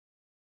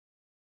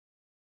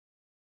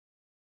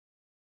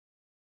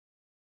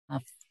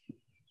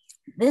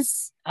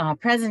This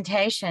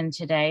presentation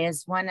today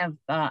is one of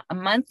a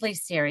monthly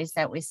series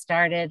that we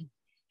started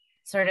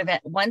sort of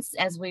at once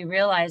as we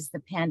realized the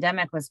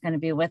pandemic was going to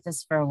be with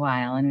us for a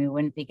while and we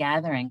wouldn't be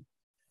gathering.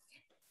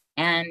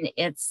 And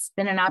it's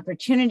been an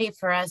opportunity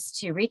for us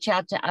to reach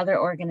out to other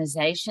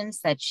organizations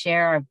that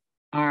share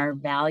our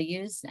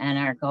values and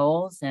our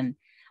goals and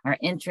our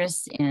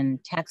interests in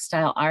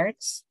textile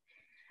arts.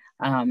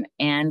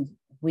 And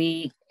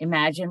we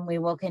imagine we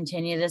will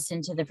continue this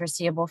into the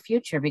foreseeable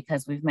future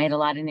because we've made a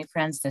lot of new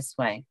friends this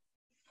way.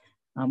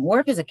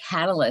 WARP is a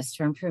catalyst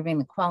for improving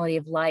the quality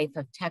of life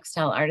of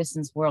textile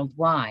artisans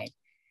worldwide.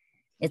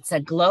 It's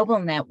a global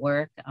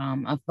network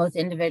of both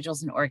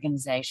individuals and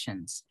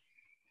organizations.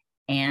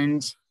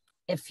 And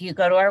if you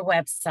go to our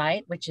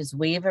website, which is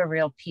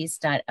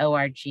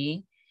weavearealpiece.org,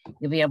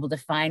 you'll be able to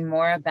find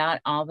more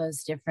about all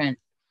those different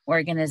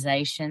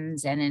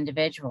organizations and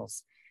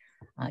individuals.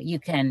 You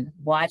can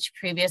watch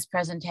previous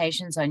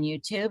presentations on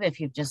YouTube if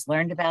you've just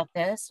learned about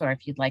this, or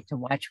if you'd like to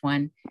watch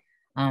one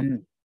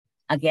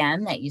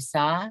again that you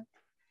saw.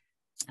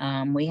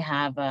 We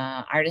have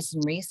an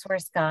artisan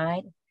resource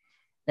guide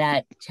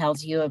that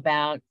tells you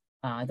about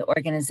the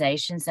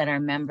organizations that our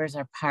members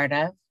are part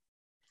of.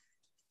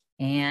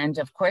 And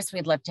of course,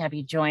 we'd love to have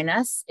you join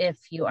us if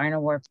you aren't a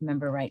WARP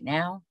member right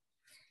now.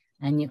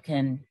 And you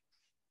can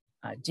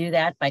do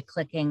that by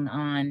clicking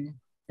on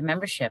the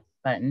membership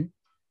button,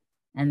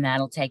 and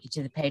that'll take you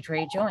to the page where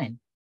you join.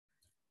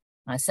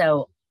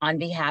 So on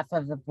behalf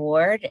of the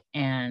board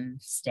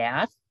and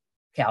staff,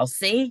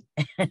 Kelsey,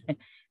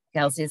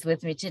 Kelsey is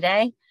with me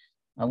today,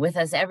 with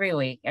us every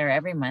week, or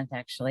every month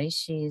actually.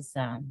 She's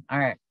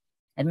our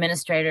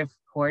administrative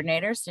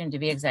coordinator, soon to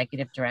be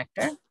executive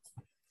director.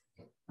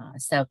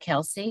 So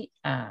Kelsey,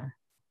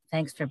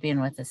 thanks for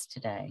being with us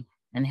today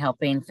and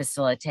helping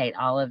facilitate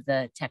all of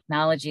the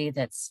technology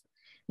that's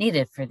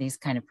needed for these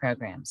kind of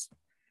programs.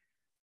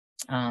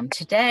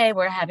 Today,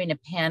 we're having a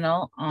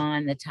panel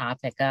on the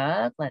topic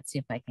of, let's see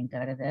if I can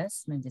go to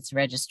this. Maybe it's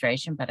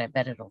registration, but I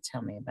bet it'll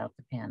tell me about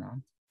the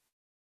panel.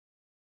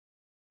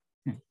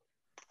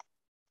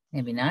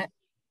 Maybe not.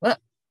 Whoop.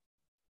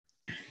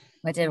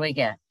 What did we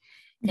get?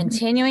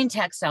 Continuing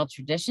Textile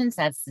Traditions,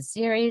 that's the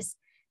series.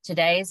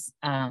 Today's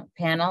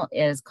panel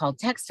is called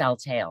Textile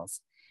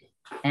Tales,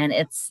 and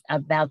it's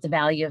about the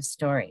value of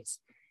stories.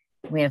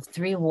 We have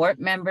 3 WARP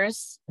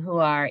members who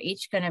are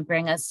each going to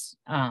bring us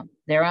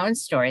their own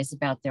stories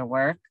about their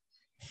work,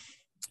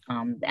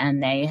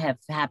 and they have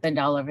happened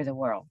all over the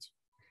world.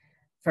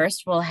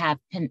 First, we'll have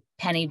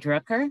Penny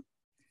Drooker,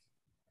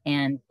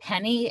 and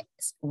Penny's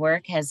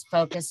work has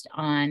focused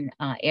on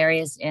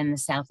areas in the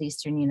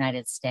southeastern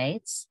United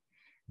States.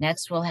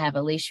 Next, we'll have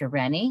Alicia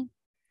Rennie,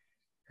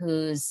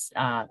 who's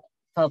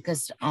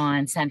focused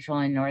on central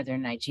and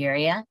northern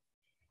Nigeria.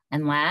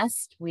 And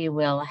last, we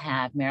will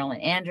have Marilyn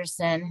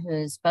Anderson,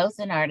 who's both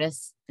an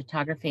artist,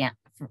 photographer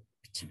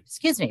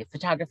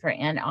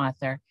and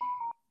author,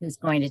 who's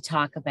going to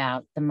talk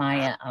about the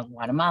Maya of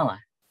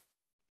Guatemala.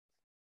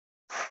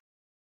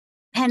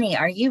 Penny,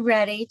 are you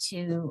ready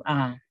to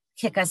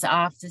kick us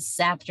off this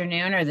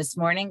afternoon or this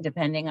morning,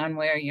 depending on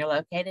where you're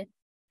located?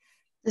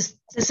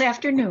 This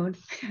afternoon.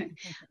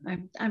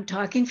 I'm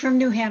talking from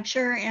New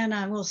Hampshire, and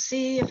I will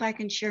see if I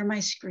can share my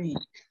screen.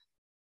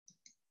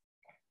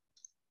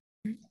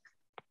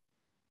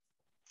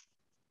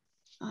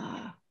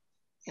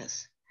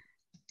 Yes.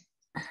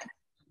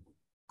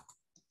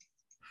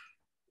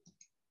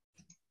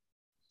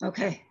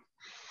 Okay,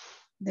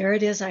 there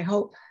it is, I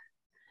hope.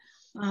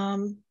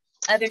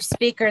 Other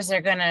speakers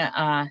are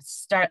gonna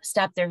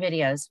stop their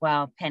videos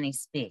while Penny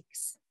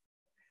speaks.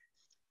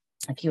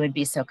 If you would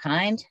be so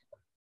kind.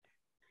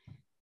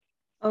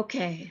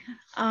 Okay.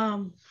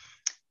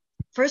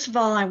 First of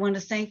all, I want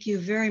to thank you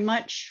very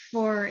much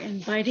for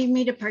inviting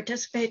me to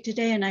participate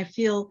today, and I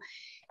feel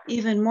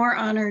even more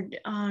honored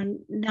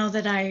now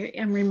that I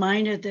am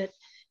reminded that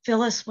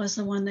Phyllis was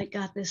the one that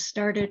got this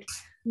started.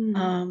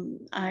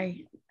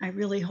 I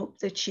really hope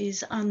that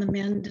she's on the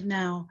mend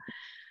now.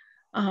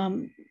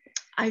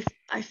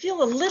 I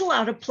feel a little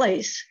out of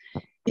place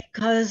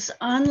because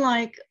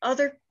unlike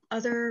other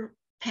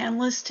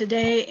panelists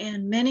today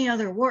and many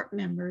other WARP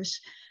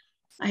members,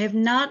 I have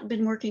not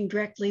been working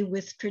directly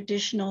with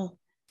traditional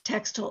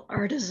textile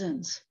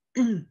artisans.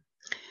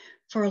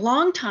 For a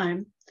long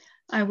time,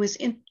 I was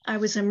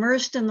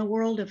immersed in the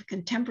world of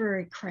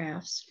contemporary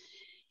crafts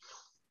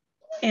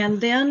and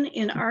then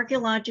in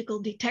archaeological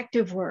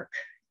detective work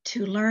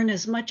to learn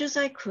as much as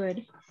I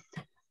could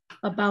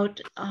about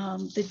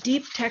the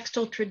deep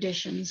textile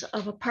traditions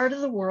of a part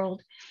of the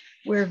world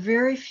where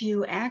very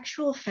few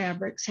actual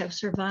fabrics have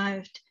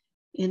survived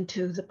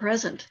into the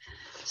present.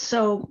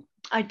 So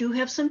I do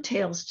have some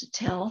tales to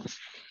tell,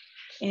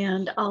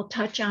 and I'll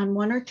touch on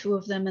 1 or 2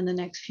 of them in the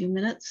next few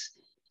minutes,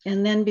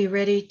 and then be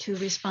ready to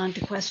respond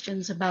to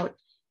questions about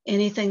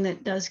anything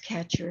that does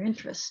catch your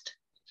interest.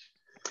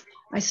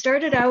 I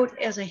started out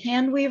as a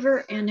hand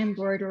weaver and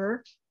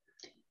embroiderer,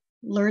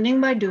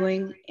 learning by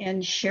doing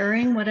and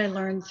sharing what I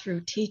learned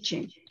through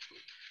teaching,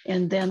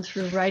 and then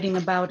through writing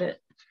about it.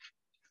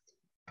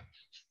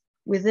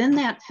 Within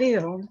that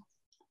field,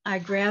 I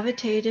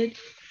gravitated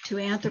to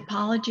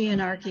anthropology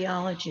and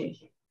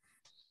archaeology.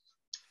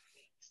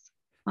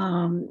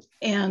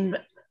 And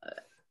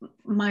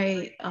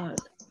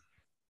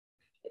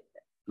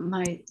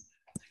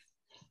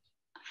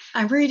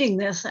I'm reading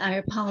this. I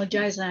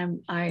apologize.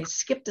 I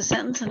skipped a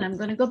sentence and I'm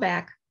going to go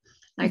back.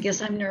 I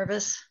guess I'm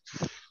nervous.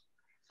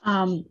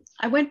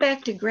 I went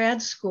back to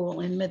grad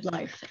school in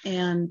midlife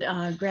and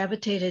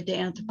gravitated to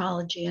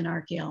anthropology and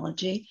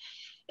archaeology,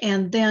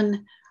 and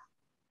then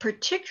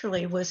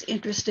particularly was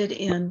interested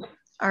in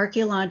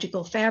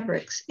archaeological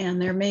fabrics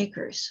and their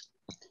makers.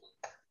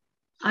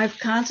 I've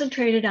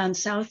concentrated on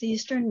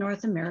Southeastern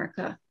North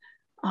America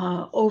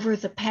over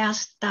the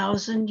past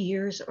 1,000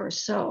 years or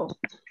so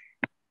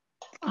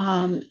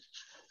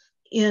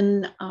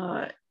in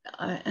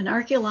an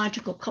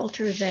archaeological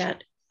culture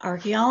that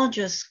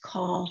archaeologists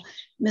call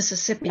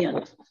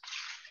Mississipian,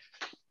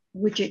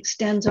 which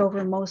extends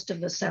over most of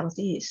the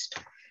Southeast.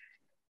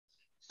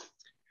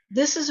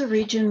 This is a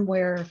region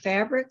where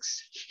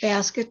fabrics,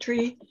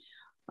 basketry,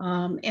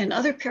 and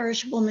other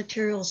perishable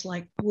materials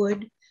like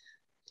wood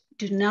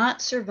do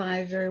not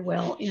survive very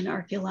well in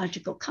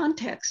archaeological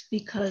context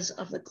because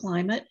of the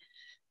climate,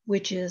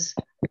 which is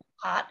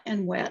hot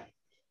and wet,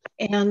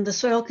 and the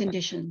soil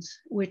conditions,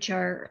 which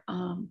are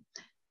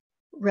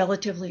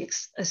relatively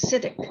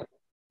acidic.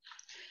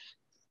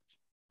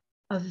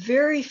 A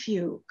very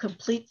few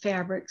complete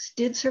fabrics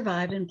did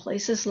survive in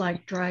places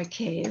like dry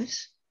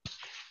caves.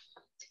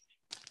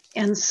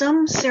 And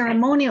some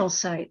ceremonial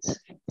sites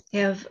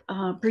have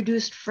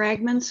produced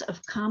fragments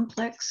of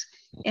complex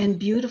and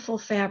beautiful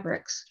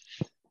fabrics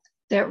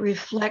that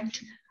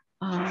reflect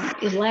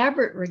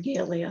elaborate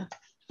regalia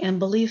and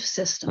belief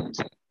systems.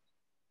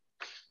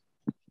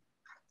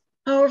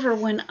 However,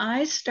 when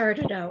I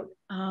started out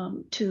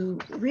to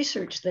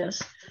research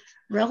this,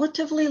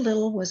 relatively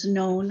little was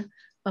known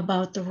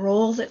about the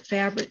role that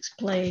fabrics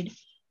played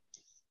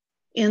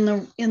in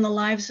the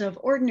lives of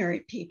ordinary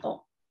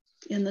people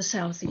in the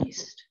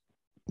Southeast.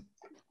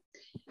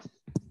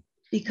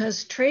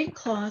 Because trade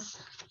cloth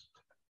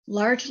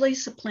largely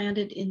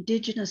supplanted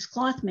indigenous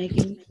cloth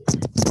making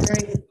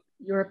during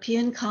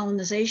European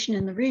colonization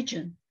in the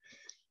region,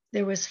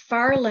 there was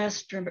far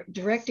less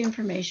direct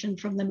information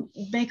from the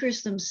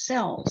makers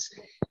themselves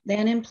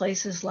than in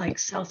places like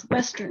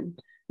Southwestern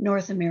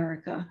North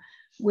America,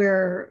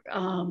 where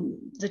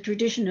the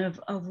tradition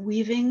of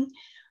weaving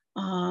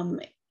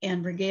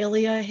and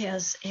regalia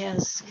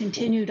has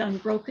continued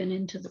unbroken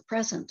into the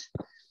present.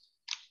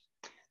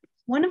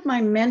 One of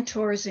my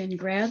mentors in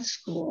grad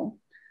school,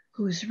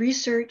 whose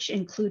research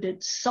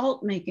included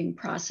salt making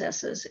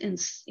processes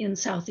in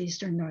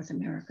Southeastern North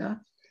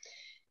America,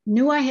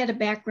 knew I had a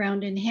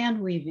background in hand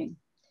weaving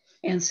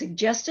and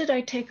suggested I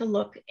take a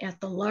look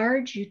at the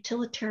large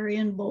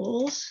utilitarian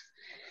bowls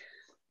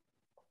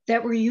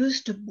that were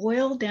used to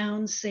boil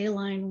down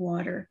saline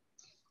water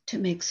to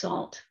make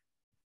salt.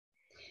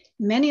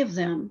 Many of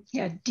them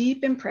had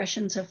deep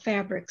impressions of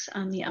fabrics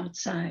on the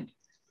outside.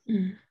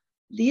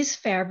 These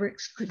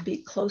fabrics could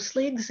be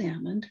closely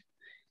examined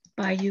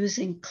by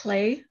using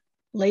clay,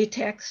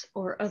 latex,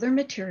 or other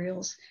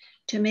materials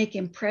to make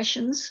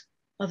impressions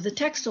of the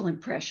textile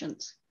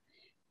impressions,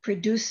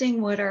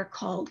 producing what are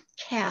called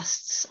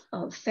casts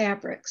of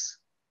fabrics.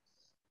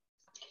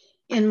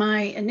 In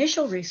my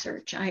initial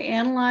research, I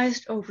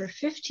analyzed over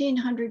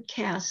 1,500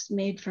 casts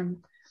made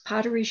from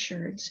pottery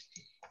sherds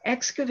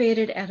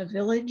excavated at a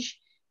village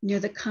near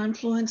the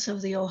confluence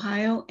of the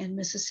Ohio and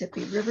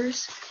Mississippi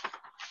rivers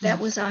that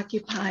was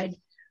occupied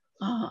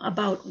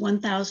about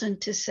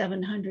 1,000 to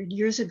 700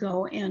 years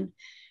ago. And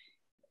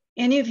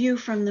any of you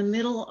from the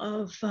middle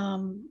of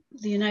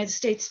the United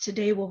States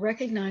today will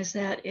recognize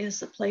that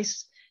as a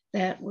place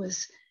that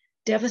was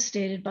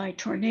devastated by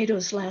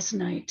tornadoes last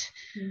night.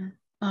 Yeah.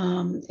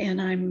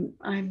 And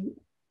I'm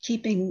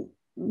keeping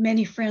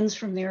many friends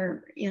from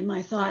there in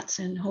my thoughts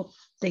and hope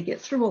they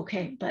get through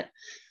okay. But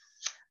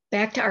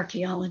back to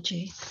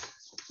archaeology.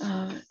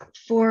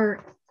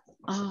 For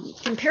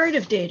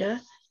comparative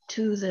data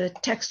to the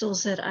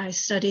textiles that I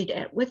studied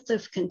at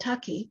Wickliffe,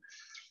 Kentucky,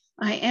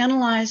 I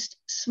analyzed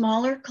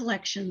smaller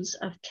collections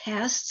of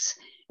casts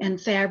and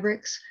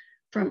fabrics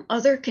from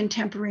other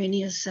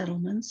contemporaneous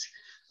settlements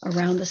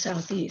around the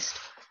Southeast.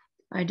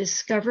 I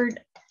discovered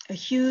a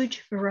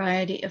huge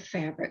variety of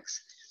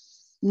fabrics,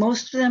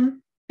 most of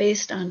them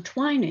based on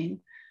twining,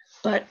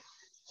 but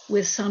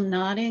with some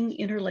knotting,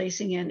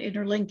 interlacing, and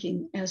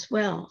interlinking as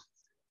well.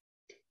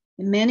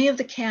 Many of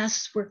the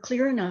casts were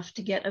clear enough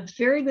to get a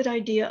very good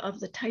idea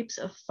of the types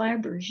of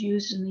fibers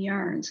used in the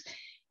yarns,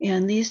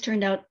 and these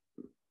turned out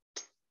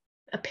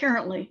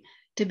apparently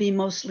to be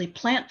mostly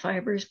plant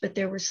fibers, but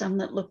there were some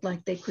that looked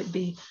like they could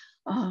be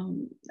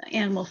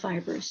animal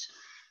fibers.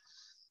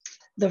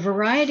 The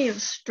variety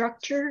of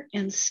structure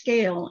and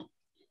scale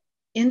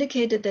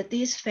indicated that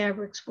these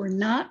fabrics were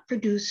not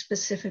produced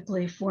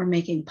specifically for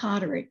making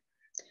pottery,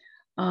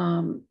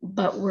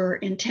 but were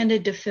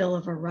intended to fill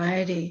a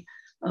variety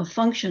of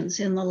functions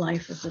in the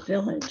life of the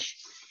village.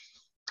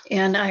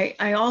 And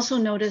I also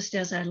noticed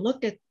as I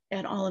looked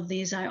at all of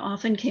these, I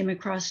often came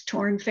across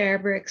torn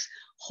fabrics,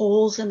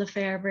 holes in the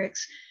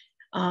fabrics,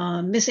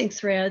 missing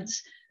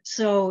threads.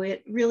 So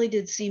it really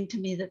did seem to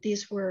me that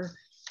these were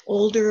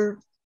older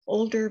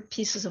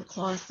pieces of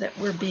cloth that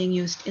were being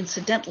used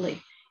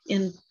incidentally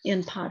in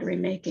pottery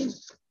making.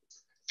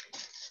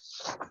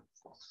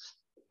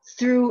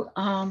 Through,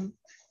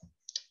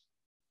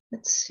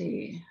 let's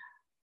see.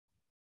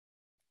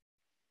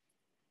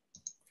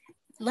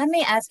 Let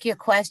me ask you a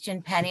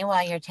question, Penny,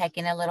 while you're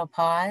taking a little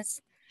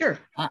pause. Sure.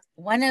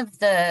 One of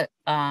the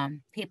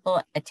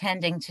people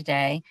attending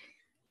today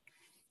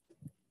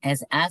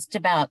has asked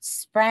about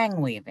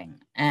sprang weaving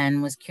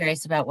and was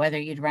curious about whether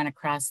you'd run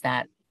across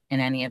that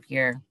in any of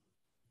your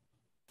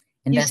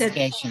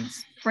investigations. You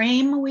said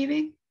frame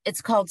weaving?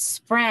 It's called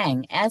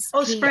sprang,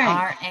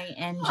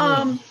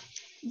 S-P-R-A-N-G.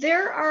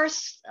 There are,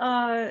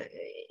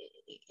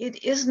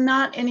 it is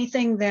not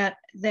anything that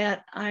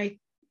I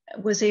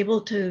was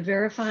able to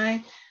verify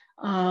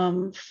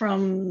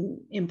from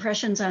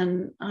impressions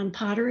on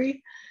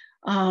pottery,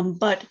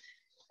 but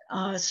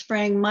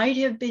sprang might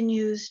have been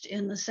used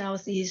in the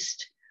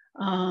Southeast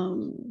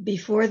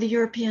before the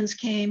Europeans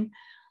came,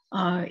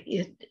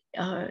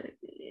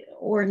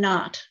 or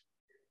not.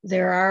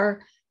 There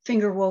are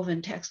finger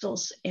woven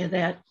textiles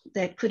that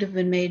could have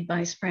been made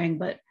by sprang,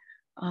 but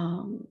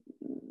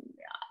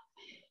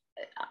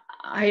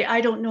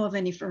I don't know of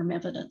any firm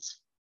evidence.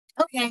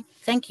 Okay,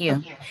 thank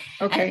you.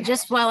 Okay. And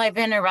just while I've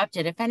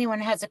interrupted, if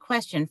anyone has a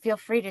question, feel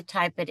free to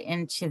type it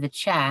into the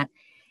chat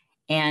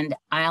and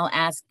I'll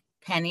ask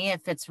Penny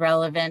if it's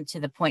relevant to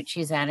the point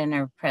she's at in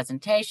her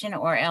presentation,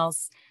 or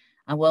else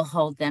I will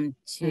hold them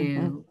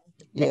to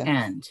the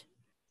end.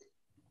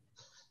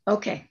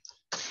 Okay.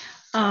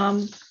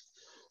 Oh,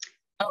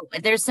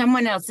 there's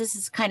someone else. This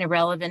is kind of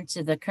relevant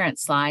to the current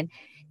slide.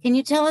 Can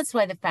you tell us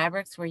why the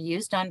fabrics were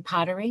used on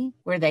pottery?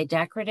 Were they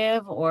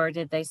decorative or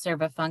did they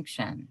serve a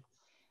function?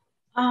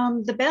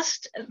 The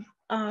best,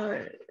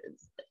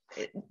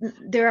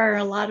 there are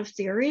a lot of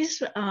theories.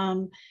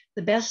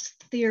 The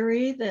best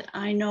theory that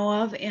I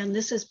know of, and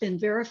this has been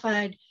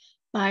verified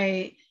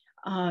by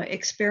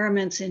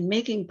experiments in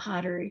making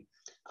pottery,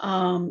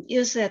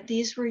 is that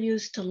these were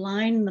used to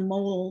line the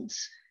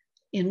molds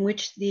in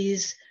which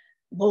these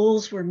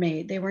bowls were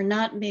made. They were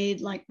not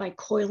made like by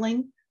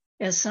coiling,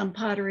 as some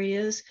pottery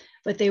is,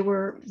 but they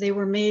were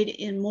made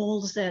in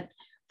molds that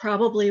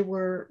probably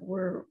were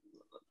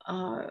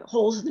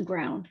holes in the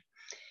ground.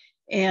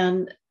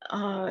 And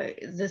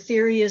the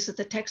theory is that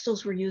the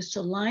textiles were used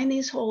to line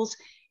these holes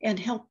and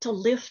help to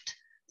lift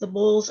the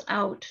bowls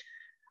out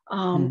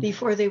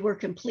before they were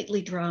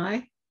completely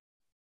dry.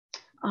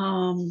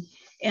 And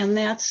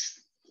that's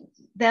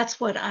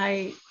what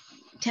I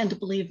tend to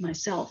believe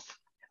myself,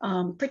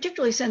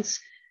 particularly since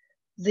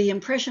the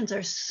impressions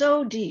are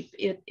so deep.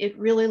 It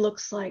really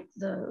looks like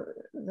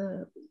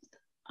the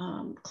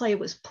clay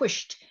was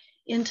pushed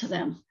into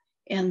them.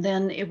 And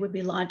then it would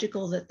be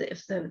logical that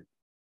if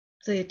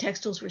the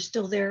textiles were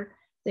still there,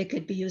 they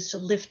could be used to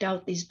lift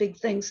out these big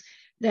things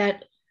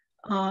that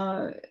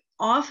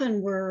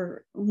often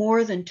were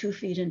more than 2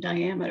 feet in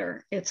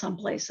diameter at some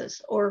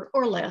places, or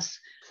less,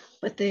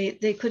 but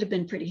they could have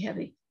been pretty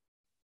heavy.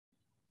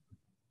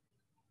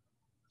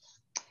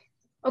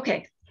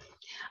 Okay.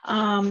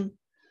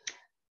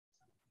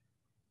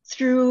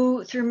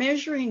 Through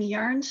measuring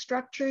yarn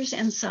structures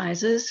and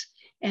sizes,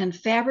 and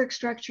fabric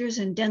structures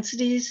and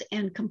densities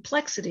and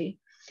complexity,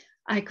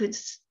 I could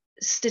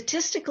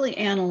statistically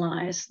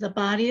analyze the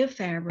body of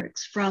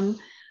fabrics from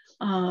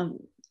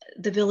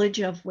the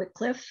village of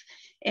Wickliffe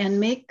and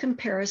make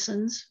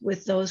comparisons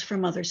with those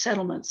from other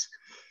settlements.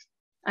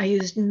 I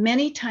used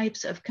many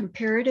types of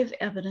comparative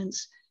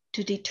evidence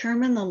to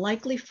determine the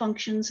likely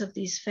functions of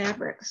these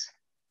fabrics.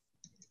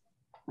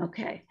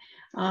 Okay,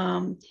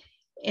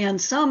 and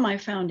some I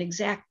found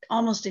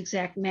almost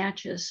exact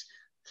matches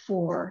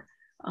for.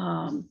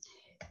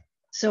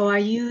 So I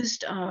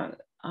used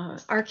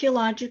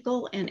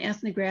archaeological and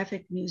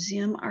ethnographic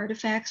museum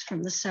artifacts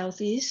from the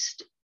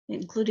Southeast,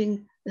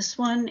 including this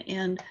one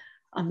and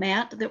a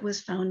mat that was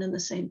found in the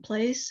same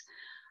place,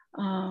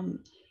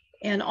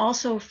 and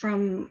also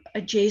from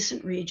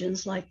adjacent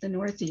regions like the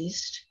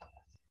Northeast.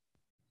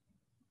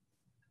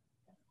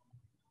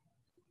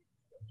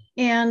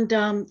 And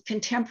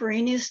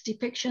contemporaneous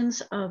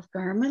depictions of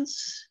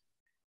garments.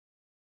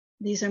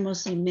 These are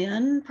mostly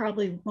men,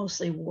 probably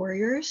mostly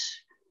warriors.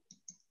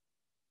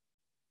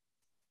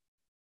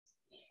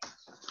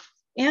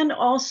 And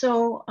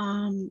also,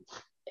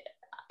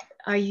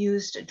 I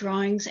used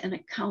drawings and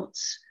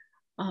accounts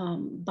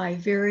by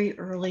very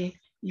early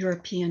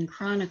European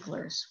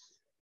chroniclers.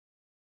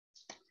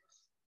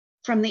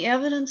 From the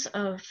evidence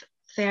of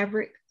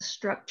fabric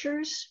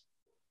structures,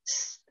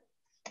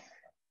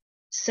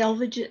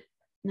 selvage,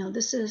 now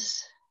this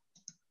is,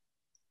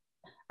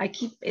 I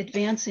keep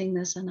advancing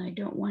this and I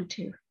don't want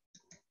to.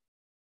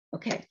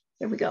 Okay,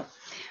 there we go.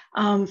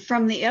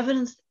 From the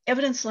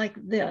evidence like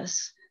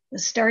this, the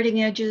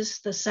starting edges,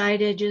 the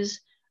side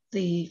edges,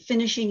 the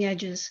finishing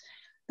edges,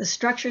 the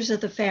structures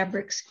of the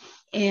fabrics,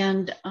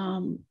 and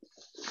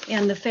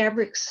the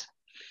fabrics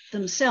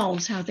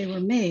themselves, how they were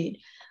made,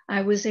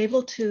 I was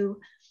able to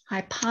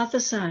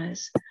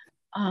hypothesize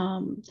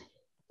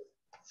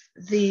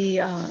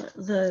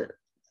the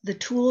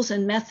tools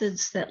and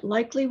methods that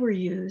likely were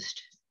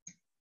used.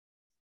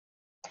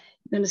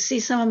 You're going to see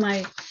some of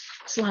my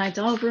slides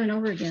over and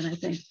over again, I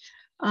think.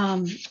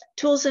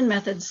 Tools and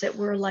methods that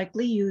were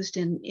likely used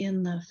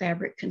in the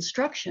fabric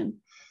construction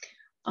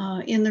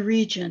in the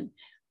region.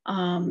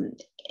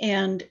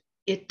 And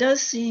it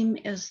does seem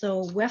as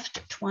though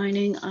weft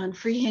twining on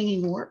free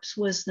hanging warps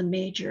was the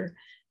major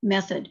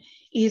method,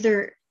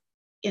 either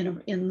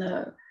in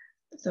the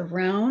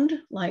round,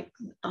 like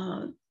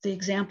the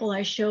example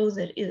I show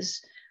that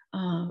is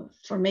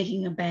for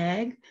making a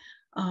bag,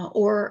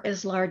 or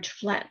as large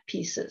flat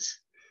pieces.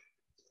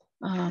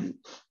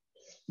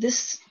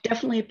 This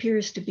definitely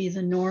appears to be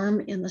the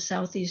norm in the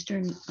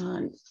southeastern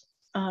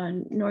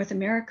North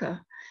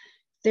America.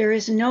 There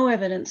is no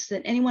evidence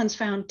that anyone's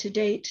found to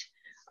date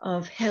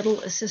of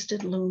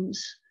heddle-assisted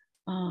looms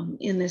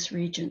in this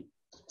region.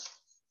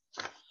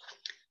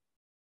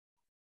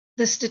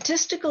 The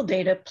statistical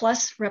data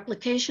plus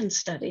replication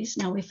studies,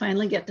 now we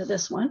finally get to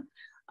this one,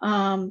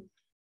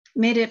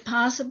 made it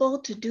possible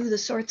to do the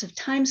sorts of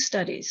time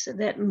studies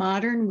that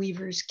modern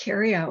weavers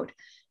carry out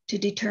to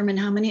determine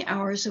how many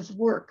hours of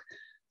work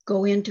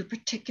go into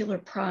particular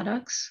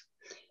products,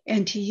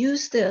 and to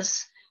use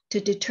this to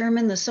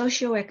determine the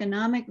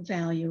socioeconomic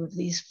value of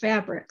these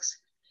fabrics.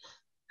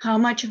 How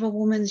much of a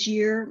woman's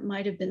year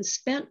might have been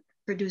spent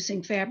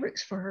producing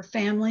fabrics for her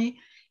family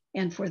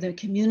and for the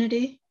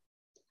community,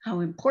 how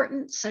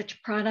important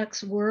such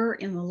products were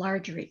in the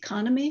larger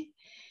economy,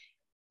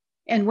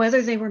 and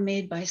whether they were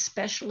made by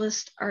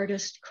specialist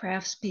artists,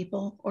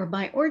 craftspeople, or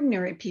by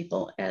ordinary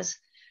people as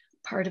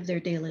part of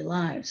their daily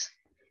lives.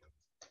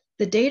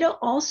 The data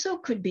also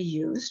could be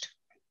used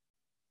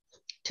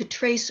to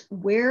trace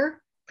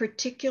where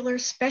particular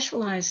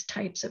specialized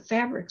types of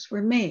fabrics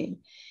were made,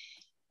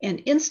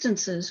 and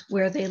instances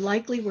where they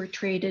likely were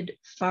traded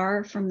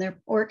far from their,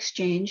 or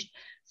exchanged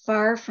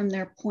far from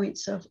their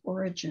points of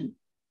origin.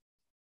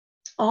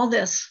 All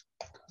this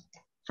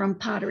from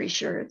pottery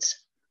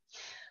sherds.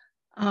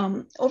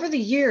 Over the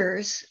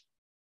years,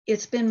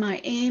 it's been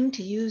my aim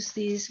to use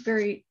these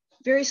very,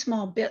 very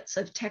small bits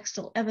of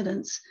textile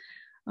evidence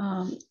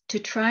to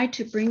try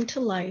to bring to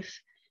life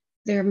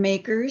their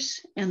makers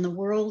and the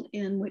world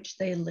in which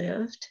they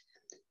lived,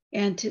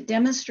 and to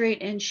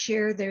demonstrate and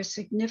share their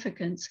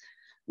significance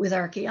with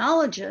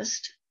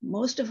archaeologists,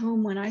 most of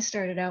whom when I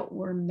started out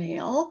were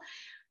male,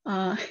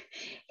 and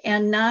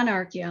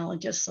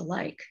non-archaeologists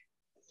alike.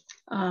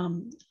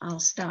 I'll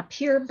stop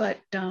here, but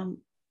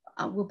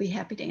we'll be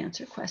happy to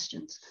answer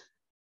questions.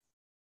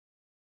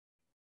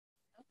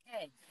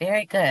 Okay,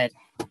 very good.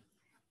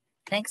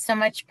 Thanks so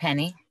much,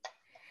 Penny.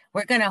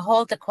 We're going to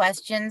hold the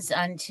questions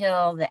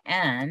until the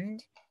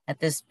end at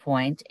this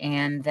point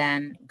and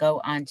then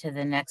go on to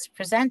the next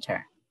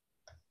presenter,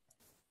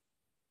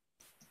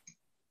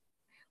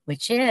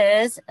 which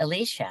is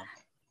Alicia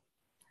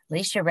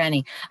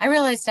Rennie. I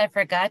realized I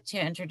forgot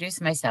to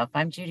introduce myself.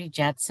 I'm Judy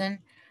Jetson.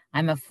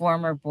 I'm a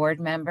former board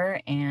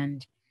member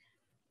and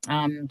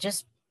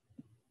just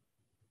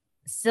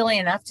silly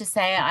enough to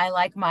say I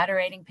like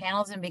moderating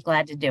panels and be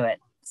glad to do it.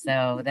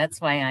 So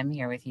that's why I'm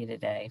here with you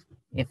today,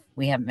 if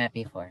we haven't met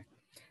before.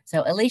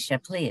 So Alicia,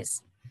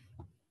 please.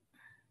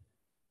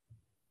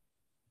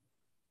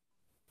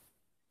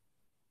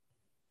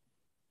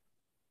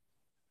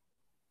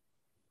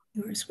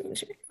 Your screen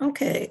sharing.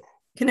 Okay,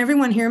 can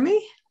everyone hear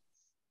me?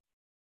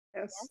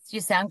 Yes, you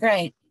sound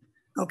great.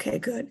 Okay,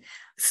 good.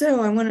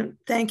 So I want to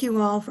thank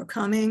you all for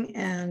coming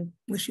and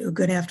wish you a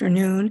good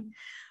afternoon.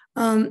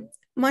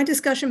 My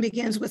discussion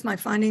begins with my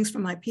findings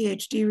from my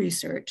PhD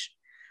research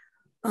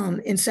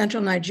in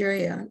central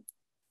Nigeria,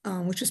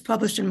 which is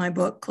published in my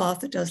book,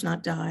 Cloth That Does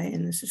Not Die,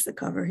 and this is the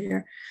cover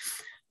here.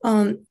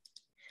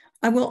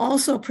 I will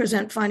also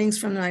present findings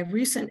from my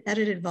recent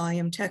edited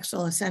volume,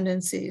 Textile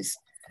Ascendancies,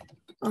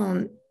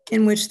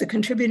 in which the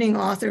contributing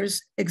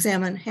authors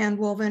examine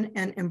handwoven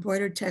and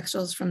embroidered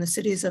textiles from the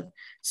cities of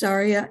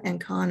Zaria and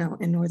Kano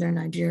in northern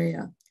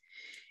Nigeria.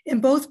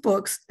 In both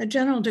books, a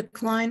general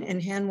decline in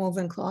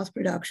handwoven cloth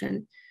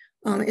production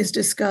is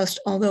discussed,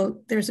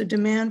 although there's a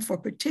demand for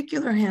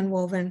particular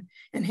handwoven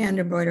and hand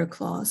embroidered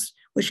cloths,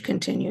 which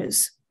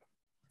continues.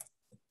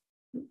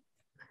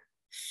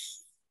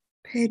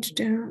 Page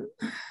down.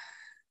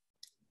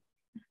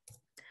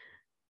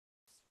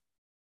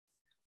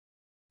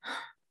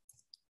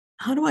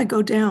 How do I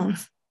go down?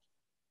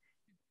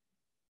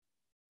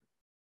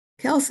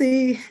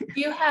 Kelsey. Do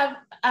you have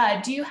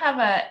a,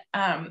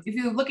 if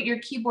you look at your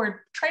keyboard,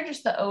 try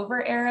just the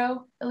over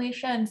arrow,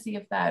 Alicia, and see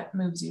if that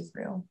moves you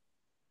through.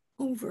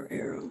 Over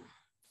arrow.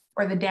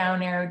 Or the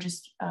down arrow,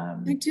 just.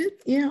 I did,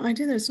 yeah, I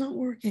did, it's not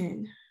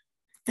working.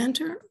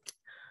 Enter.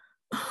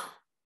 Oh,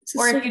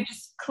 or if you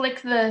just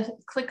click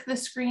the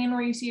screen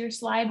where you see your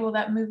slide, will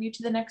that move you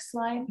to the next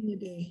slide?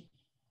 Maybe.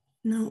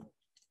 No.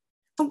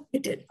 Oh,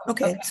 it did.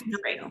 Okay. So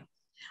great.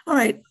 All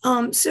right.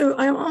 So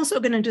I'm also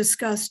going to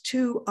discuss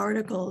two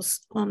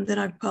articles that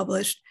I've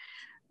published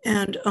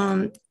And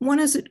one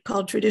is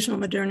called Traditional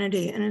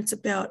Modernity, and it's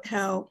about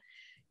how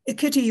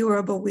Ekiti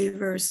Yoruba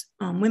weavers,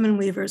 women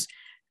weavers,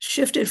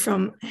 shifted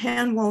from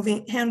hand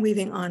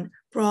weaving on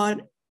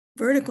broad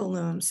vertical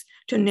looms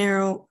to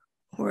narrow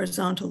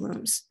horizontal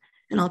looms.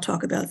 And I'll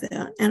talk about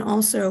that. And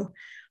also,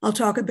 I'll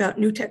talk about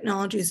new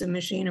technologies of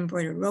machine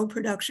embroidered robe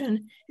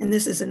production. And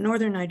this is in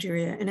northern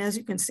Nigeria. And as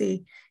you can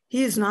see,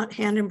 he is not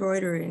hand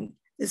embroidering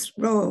this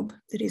robe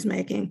that he's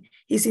making.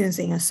 He's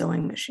using a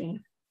sewing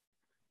machine.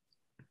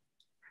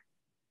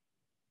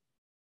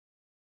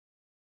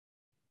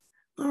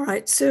 All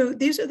right, so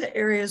these are the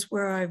areas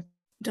where I've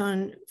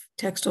done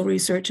textile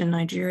research in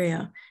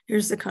Nigeria.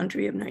 Here's the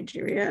country of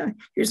Nigeria.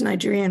 Here's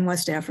Nigeria and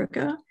West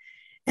Africa.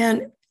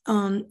 And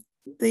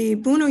the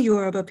Bunu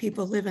Yoruba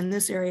people live in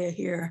this area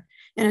here,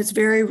 and it's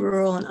very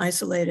rural and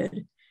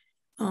isolated.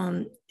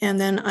 And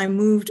then I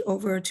moved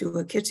over to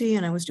Ekiti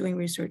and I was doing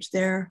research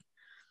there.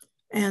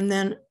 And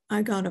then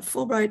I got a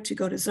Fulbright to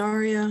go to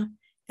Zaria,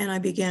 and I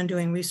began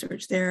doing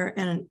research there.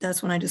 And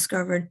that's when I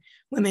discovered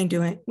women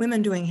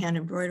doing hand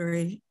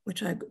embroidery,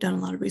 which I've done a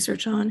lot of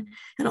research on,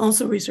 and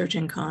also research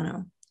in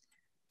Kano.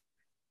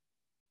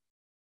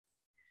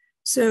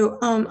 So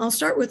I'll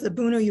start with the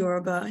Bunu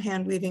Yoruba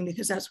hand weaving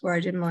because that's where I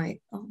did my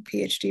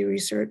PhD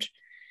research.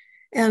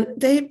 And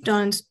they've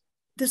done,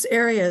 this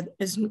area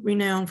is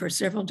renowned for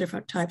several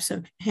different types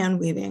of hand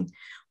weaving.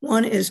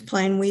 One is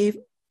plain weave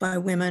by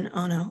women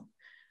on a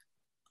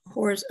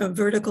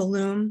vertical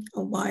loom,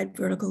 a wide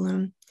vertical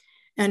loom.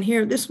 And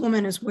here, this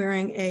woman is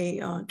wearing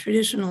a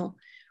traditional,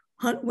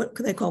 what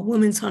they call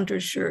women's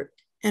hunter's shirt,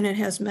 and it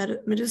has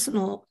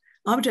medicinal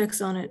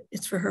objects on it.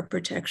 It's for her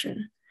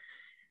protection.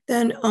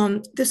 Then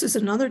this is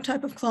another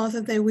type of cloth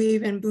that they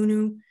weave in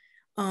Bunu.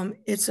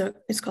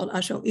 It's called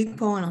Asho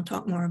Ikpo, and I'll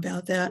talk more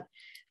about that.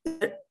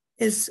 There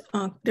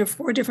are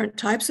 4 different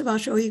types of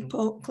Asho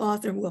Ikpo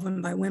cloth. They're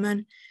woven by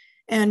women,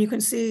 and you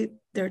can see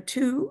there are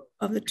two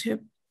of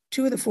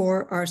the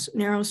 4 are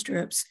narrow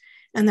strips,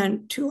 and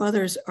then 2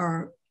 others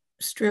are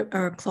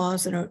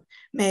cloths that are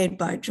made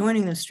by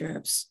joining the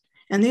strips.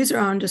 And these are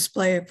on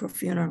display for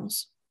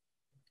funerals.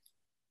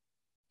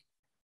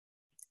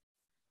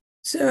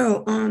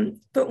 So,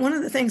 but one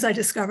of the things I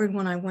discovered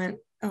when I went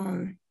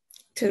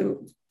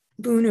to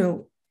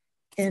Bunu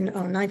in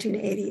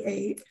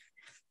 1988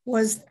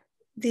 was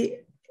the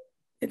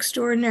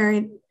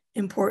extraordinary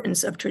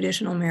importance of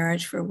traditional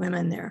marriage for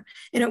women there.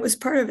 And it was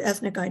part of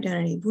ethnic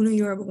identity. Bunu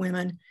Yoruba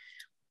women,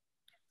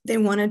 they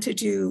wanted to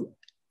do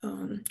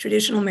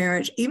traditional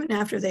marriage even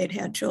after they'd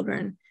had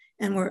children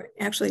and were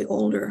actually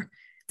older.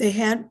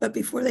 But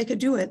before they could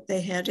do it,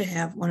 they had to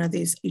have one of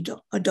these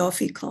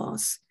adofi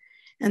cloths.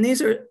 And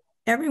these are,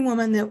 every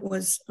woman that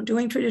was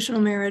doing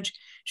traditional marriage,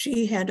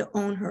 she had to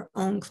own her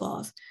own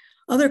cloth.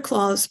 Other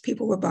cloths,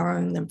 people were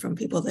borrowing them from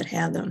people that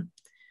had them.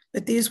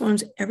 But these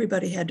ones,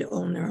 everybody had to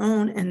own their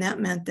own. And that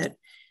meant that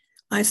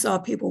I saw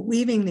people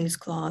weaving these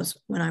cloths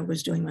when I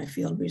was doing my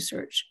field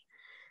research.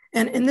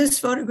 And in this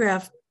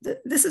photograph,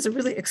 this is a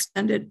really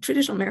extended,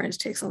 traditional marriage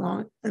takes a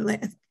long,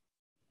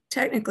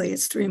 technically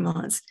it's 3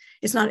 months.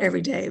 It's not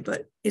every day,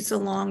 but it's a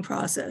long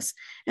process.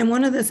 And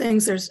one of the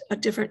things, there's a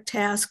different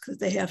task that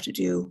they have to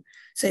do,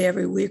 say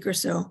every week or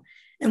so.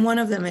 And one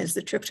of them is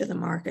the trip to the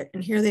market.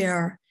 And here they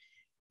are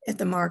at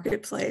the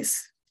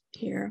marketplace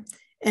here.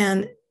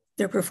 And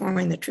they're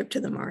performing the trip to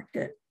the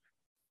market.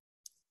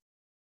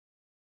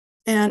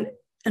 And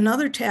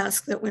another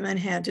task that women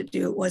had to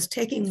do was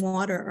taking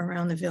water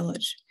around the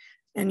village.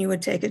 And you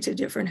would take it to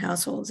different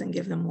households and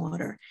give them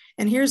water.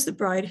 And here's the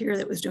bride here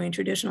that was doing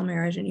traditional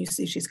marriage. And you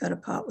see she's got a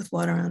pot with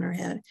water on her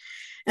head.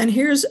 And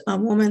here's a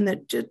woman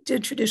that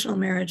did traditional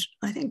marriage,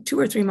 I think 2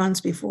 or 3 months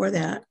before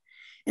that.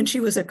 And she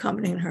was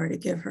accompanying her to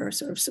give her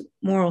sort of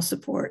moral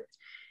support.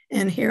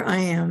 And here I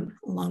am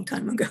a long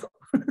time ago.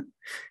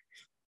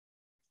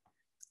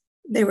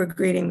 They were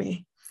greeting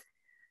me.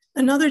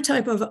 Another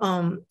type of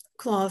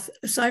cloth,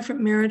 aside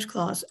from marriage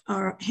cloths,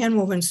 are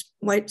handwoven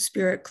white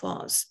spirit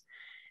cloths.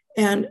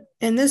 And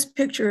in this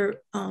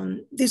picture,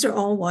 these are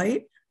all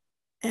white.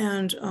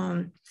 And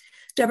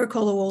Deborah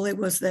Kolawole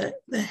was the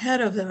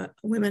head of the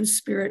women's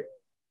spirit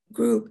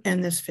group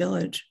in this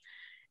village.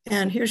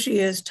 And here she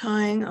is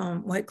tying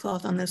white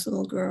cloth on this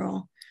little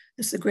girl.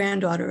 This is the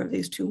granddaughter of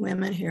these 2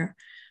 women here,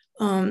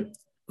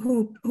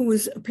 who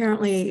was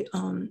apparently,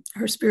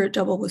 her spirit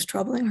double was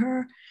troubling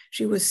her.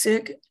 She was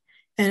sick,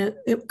 and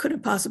it could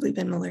have possibly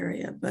been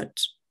malaria, but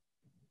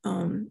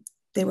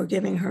they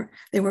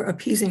were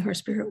appeasing her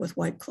spirit with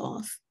white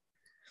cloth.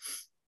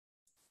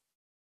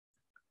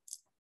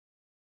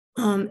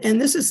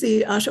 And this is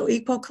the Asho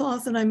Ikpo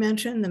cloth that I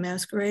mentioned, the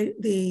masquerade,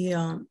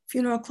 the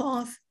funeral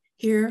cloth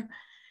here.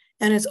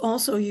 And it's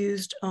also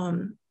used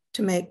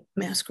to make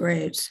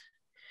masquerades.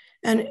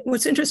 And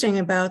what's interesting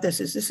about this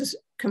is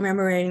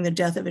commemorating the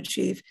death of a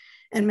chief,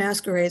 and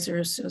masquerades are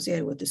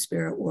associated with the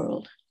spirit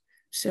world.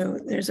 So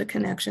there's a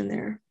connection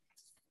there.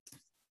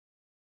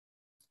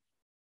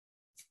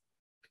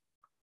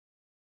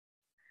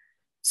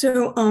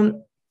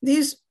 So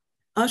these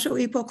Asho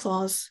Ikpo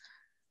cloths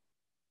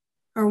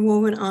are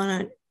woven on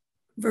a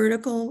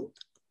vertical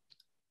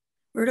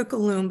vertical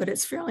loom, but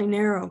it's fairly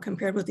narrow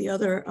compared with the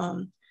other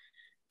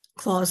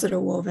cloths that are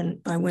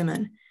woven by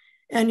women.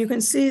 And you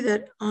can see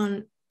that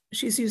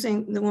she's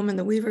using, the woman,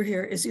 the weaver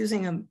here, is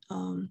using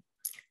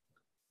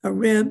a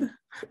rib,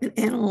 an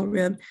animal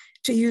rib,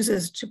 to use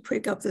as to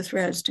pick up the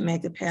threads to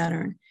make the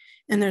pattern.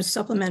 And there's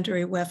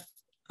supplementary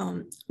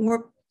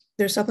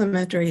there's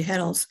supplementary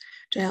heddles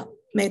to help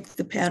make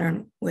the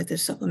pattern with the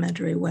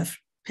supplementary weft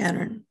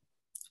pattern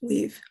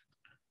weave.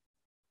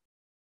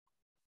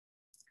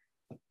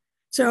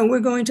 So we're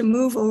going to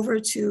move over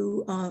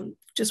to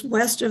just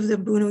west of the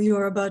Bunu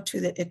Yoruba to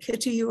the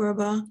Ekiti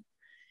Yoruba.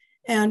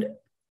 And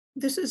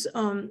this is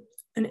an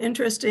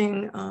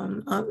interesting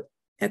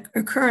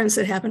occurrence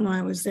that happened when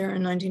I was there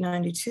in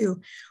 1992,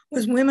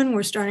 was women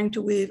were starting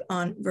to weave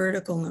on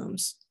vertical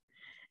looms.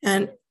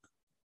 And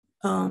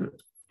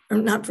or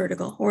not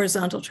vertical,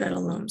 horizontal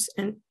treadle looms.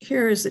 And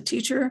here is the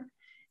teacher,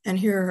 and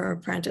here are her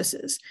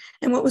apprentices.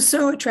 And what was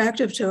so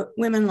attractive to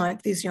women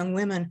like these young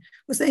women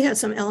was they had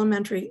some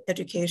elementary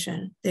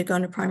education. They'd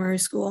gone to primary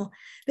school.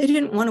 They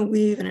didn't want to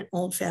weave in an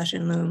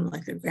old-fashioned loom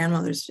like their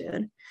grandmothers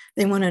did.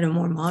 They wanted a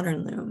more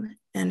modern loom.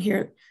 And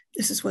here,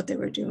 this is what they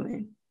were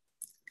doing.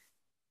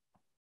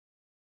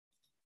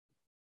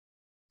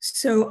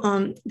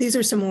 So these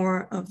are some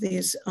more of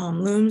these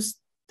looms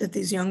that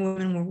these young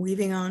women were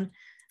weaving on.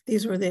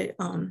 These were the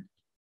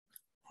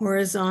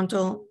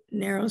horizontal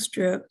narrow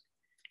strip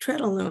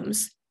treadle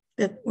looms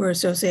that were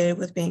associated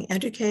with being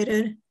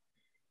educated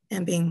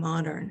and being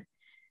modern.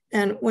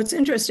 And what's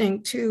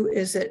interesting too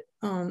is that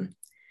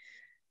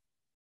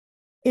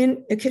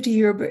in Ekiti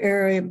Yoruba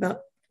area,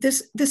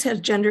 this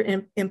had gender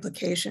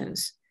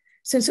implications,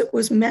 since it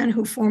was men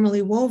who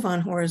formerly wove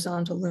on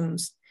horizontal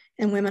looms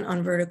and women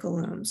on vertical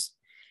looms.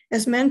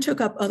 As men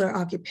took up other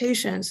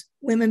occupations,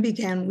 women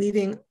began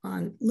weaving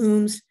on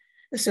looms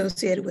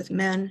associated with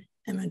men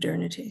and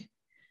modernity.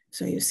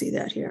 So you see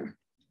that here.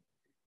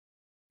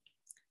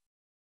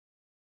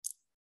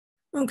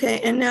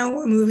 Okay, and now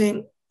we're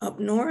moving up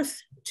north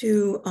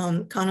to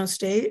Kano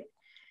State,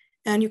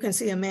 and you can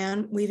see a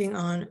man weaving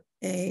on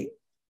a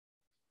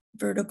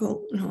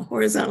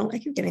horizontal, I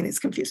keep getting these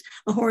confused,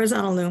 a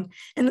horizontal loom.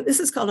 And this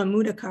is called a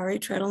Mudakari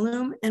treadle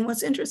loom. And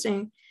what's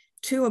interesting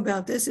too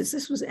about this is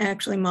this was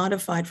actually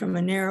modified from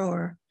a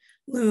narrower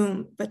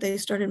loom, but they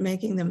started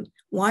making them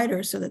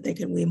wider so that they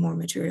could weave more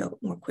material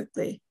more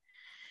quickly.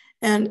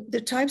 And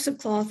the types of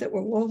cloth that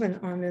were woven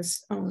on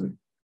this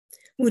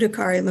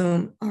Mudakari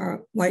loom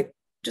are white,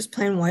 just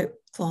plain white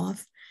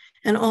cloth,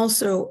 and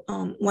also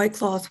white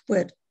cloth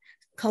with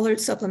colored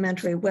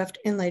supplementary weft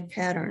inlaid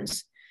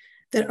patterns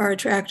that are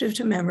attractive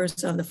to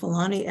members of the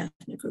Fulani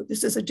ethnic group.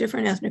 This is a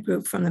different ethnic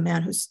group from the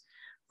man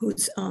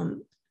who's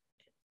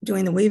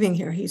doing the weaving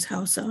here. He's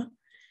Hausa,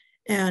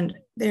 and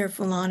they're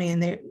Fulani,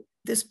 and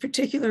this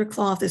particular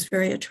cloth is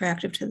very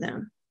attractive to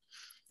them.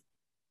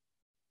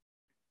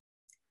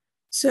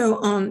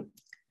 So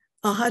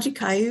Haji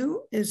Kayu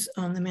is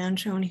the man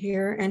shown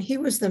here, and he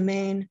was the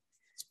main,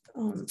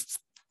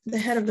 the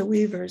head of the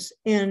weavers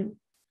in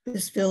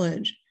this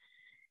village.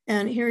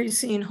 And here he's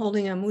seen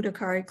holding a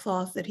Mudakari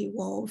cloth that he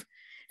wove.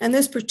 And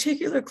this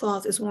particular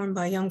cloth is worn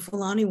by young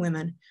Fulani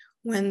women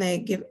when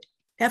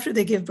after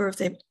they give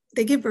birth,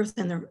 they give birth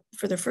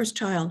for their first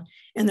child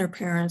in their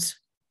parents'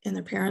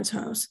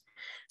 house.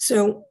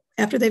 So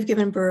after they've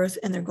given birth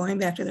and they're going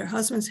back to their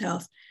husband's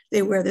house,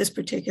 they wear this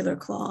particular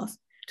cloth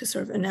to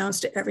sort of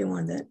announce to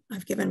everyone that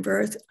I've given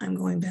birth, I'm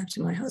going back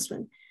to my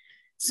husband.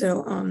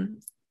 So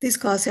these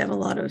cloths have a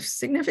lot of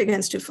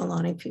significance to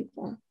Fulani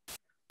people.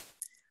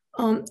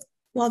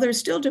 While there's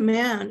still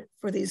demand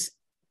for these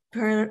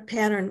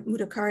patterned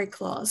Mudakari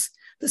cloths,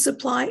 the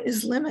supply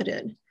is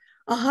limited.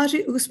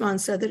 Haji Usman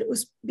said that it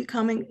was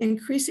becoming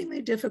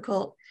increasingly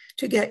difficult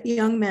to get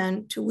young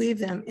men to weave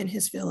them in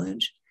his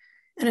village.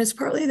 And it's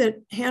partly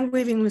that hand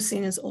weaving was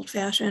seen as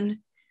old-fashioned.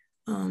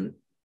 Young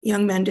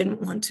men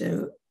didn't want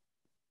to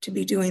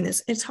be doing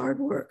this. It's hard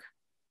work.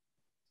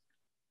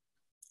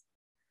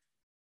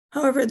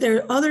 However, there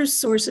are other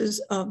sources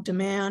of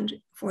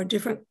demand for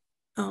different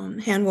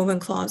hand-woven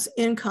cloths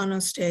in Kano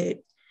State,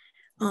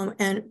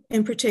 and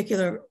in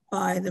particular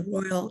by the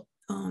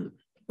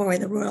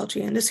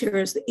royalty. And this here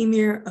is the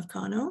Emir of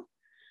Kano,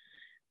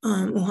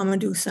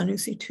 Muhammadu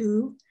Sanusi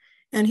II.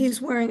 And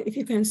he's wearing, if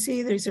you can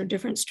see, these are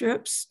different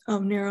strips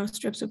of narrow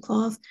strips of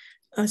cloth,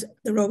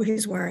 the robe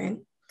he's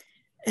wearing.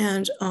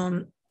 And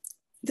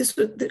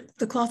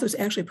the cloth was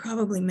actually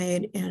probably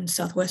made in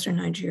southwestern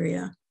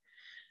Nigeria,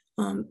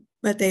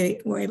 but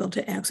they were able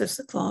to access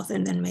the cloth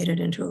and then made it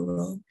into a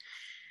robe.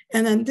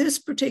 And then this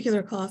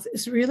particular cloth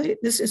is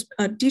this is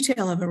a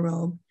detail of a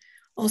robe,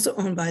 also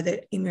owned by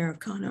the Emir of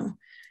Kano,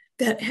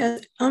 that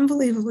has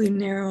unbelievably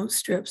narrow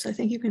strips. I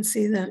think you can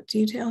see that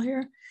detail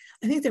here.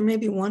 I think they're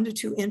maybe 1 to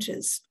 2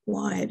 inches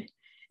wide.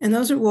 And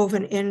those are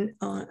woven in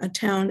a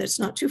town that's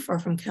not too far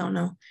from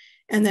Kano,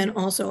 and then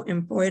also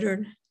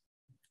embroidered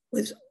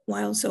with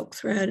wild silk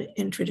thread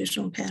in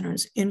traditional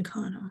patterns in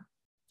Kano.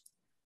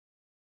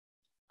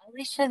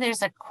 Alicia,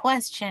 there's a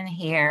question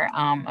here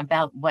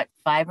about what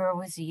fiber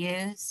was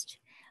used.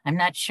 I'm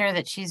not sure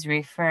that she's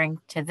referring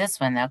to this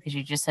one though, because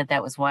you just said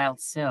that was wild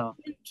silk.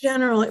 In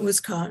general, it was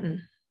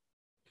cotton.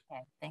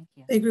 Okay, thank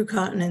you. They grew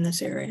cotton in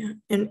this area,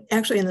 and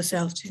actually in the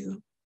South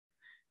too.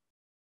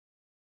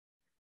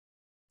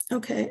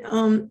 Okay,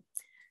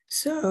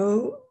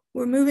 so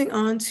we're moving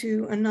on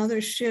to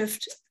another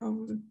shift.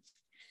 And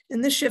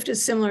this shift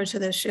is similar to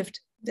the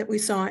shift that we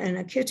saw in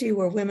Akiti,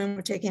 where women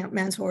were taking up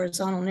men's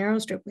horizontal narrow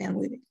strip hand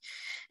weaving,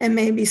 and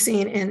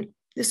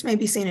this may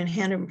be seen in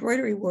hand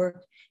embroidery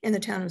work in the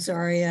town of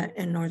Zaria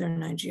in northern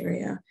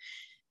Nigeria.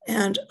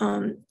 And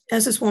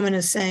as this woman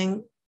is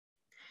saying,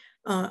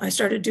 I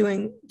started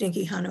doing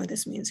dinki hano,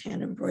 this means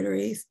hand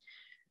embroidery,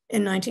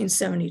 in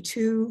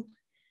 1972.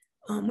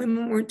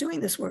 Women weren't doing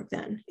this work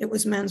then, it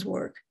was men's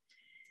work.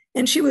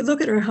 And she would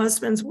look at her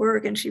husband's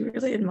work and she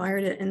really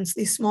admired it. And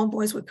these small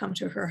boys would come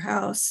to her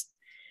house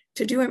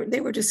to do it. They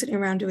were just sitting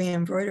around doing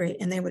embroidery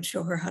and they would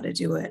show her how to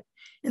do it.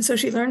 And so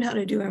she learned how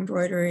to do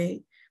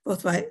embroidery,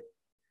 both by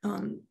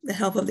the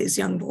help of these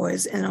young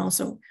boys and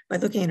also by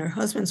looking at her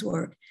husband's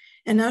work.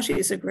 And now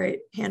she's a great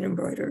hand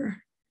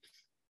embroiderer.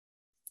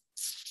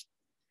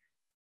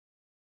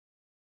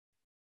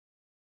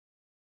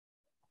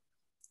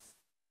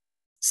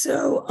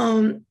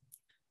 So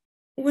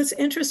what's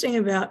interesting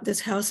about this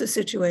house's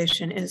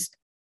situation is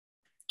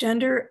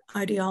gender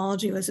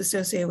ideology was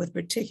associated with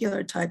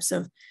particular types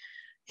of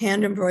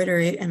hand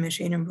embroidery and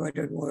machine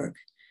embroidered work.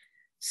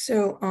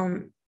 So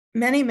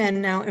many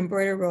men now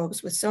embroider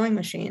robes with sewing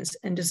machines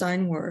and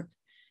design work.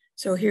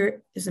 So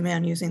here is a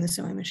man using the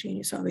sewing machine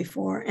you saw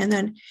before. And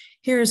then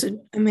here's a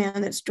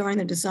man that's drawing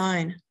the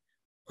design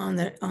on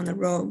the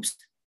robes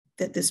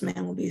that this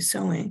man will be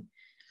sewing.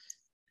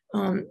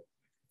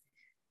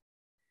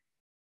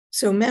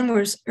 So men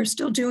are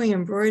still doing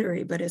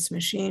embroidery, but it's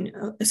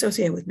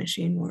associated with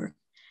machine work.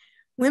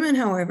 Women,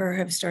 however,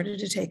 have started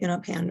to take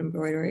up hand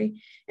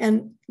embroidery.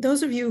 And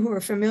those of you who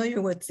are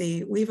familiar with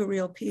the Weave a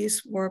Real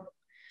Piece warp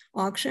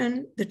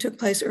auction that took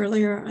place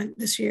earlier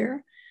this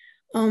year,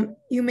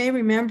 you may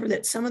remember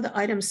that some of the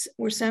items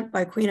were sent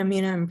by Queen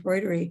Amina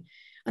Embroidery,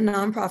 a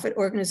nonprofit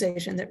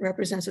organization that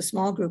represents a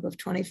small group of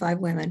 25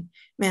 women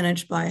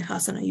managed by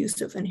Hassana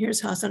Yusuf. And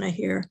here's Hassana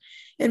here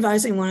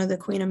advising one of the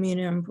Queen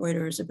Amina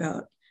embroiderers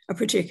about a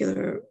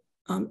particular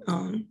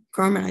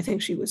garment I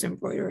think she was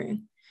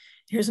embroidering.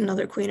 Here's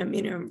another Queen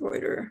Amina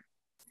embroiderer.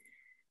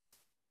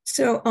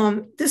 So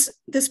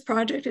this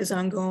project is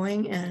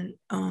ongoing and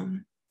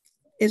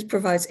it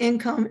provides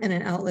income and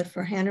an outlet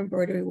for hand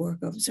embroidery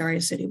work of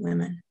Zaria City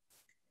women.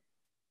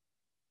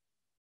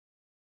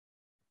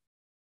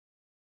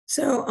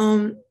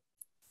 So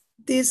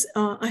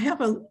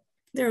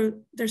there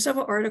are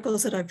several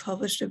articles that I've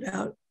published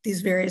about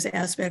these various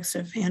aspects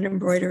of hand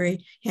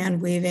embroidery,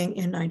 hand weaving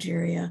in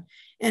Nigeria.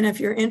 And if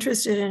you're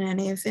interested in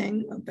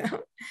anything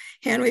about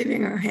hand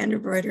weaving or hand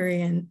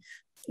embroidery in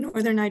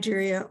northern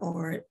Nigeria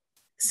or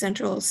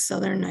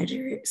southwestern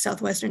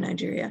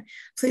Nigeria,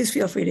 please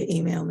feel free to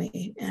email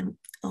me and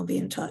I'll be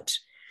in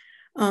touch.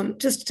 And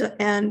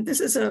this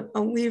is a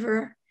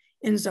weaver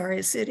in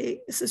Zaria City.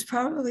 This is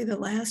probably the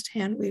last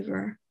hand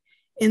weaver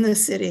in the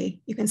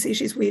city. You can see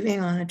she's weaving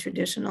on a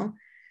traditional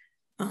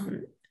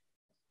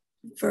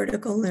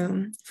vertical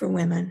loom for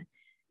women.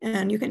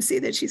 And you can see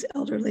that she's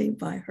elderly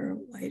by her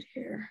white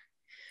hair.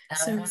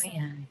 Oh, so,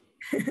 yeah.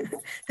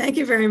 Thank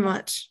you very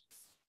much.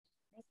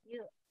 Thank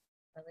you,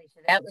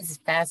 Alicia. That was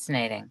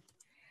fascinating.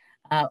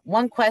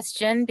 One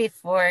question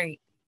before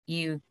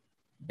you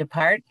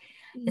depart.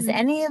 Is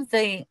any of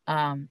the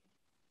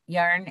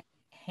yarn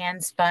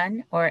hand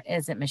spun or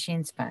is it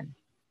machine spun?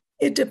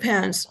 It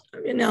depends.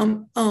 You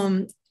know,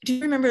 do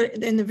you remember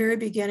in the very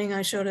beginning,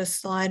 I showed a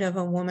slide of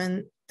a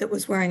woman that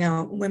was wearing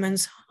a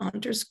women's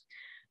hunter's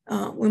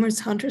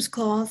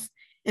cloth,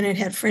 and it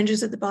had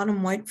fringes at the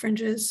bottom, white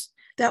fringes.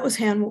 That was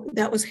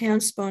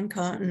hand spun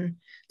cotton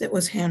that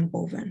was hand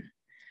woven.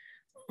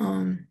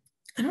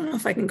 I don't know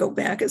if I can go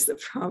back is the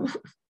problem.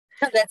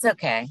 No, that's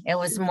okay. It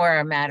was more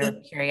a matter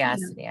of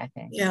curiosity, I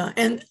think. Yeah,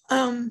 and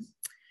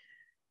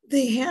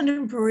the hand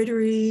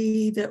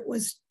embroidery that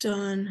was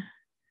done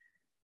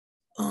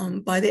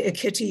by the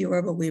Akiti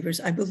Yoruba weavers,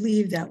 I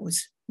believe that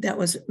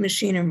was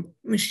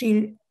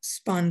machine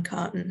spun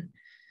cotton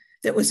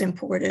that was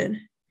imported,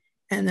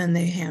 and then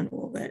they hand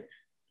wove it.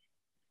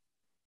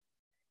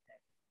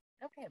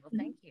 Okay, well,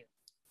 thank you.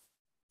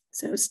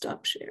 So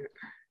stop share.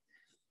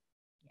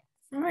 Yes.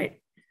 All right.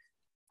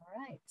 All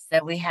right,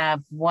 so we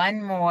have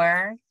one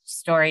more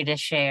story to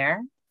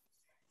share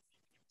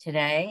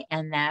today,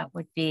 and that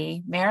would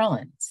be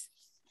Marilyn's.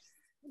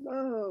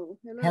 Hello.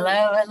 Hello.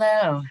 Hello,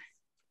 hello.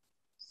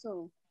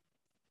 So,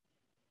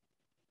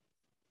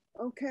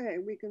 okay,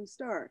 we can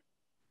start.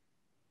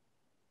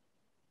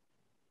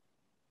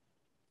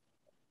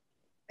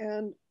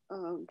 And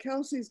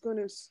Kelsey's going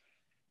to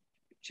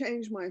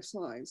change my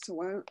slides,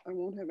 so I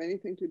won't have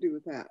anything to do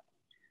with that.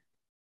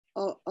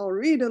 I'll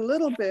read a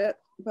little bit,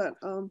 but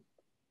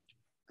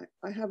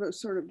I have a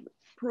sort of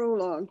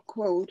prologue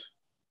quote.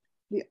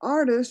 The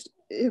artist,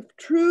 if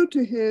true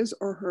to his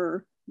or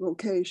her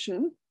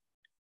vocation,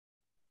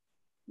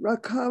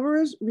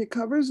 recovers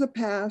the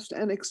past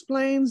and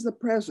explains the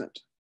present.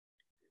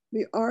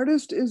 The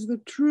artist is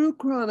the true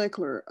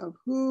chronicler of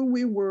who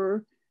we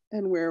were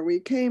and where we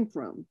came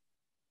from.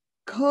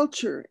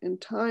 Culture in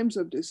times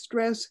of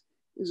distress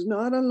is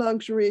not a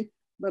luxury,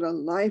 but a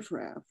life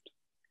raft.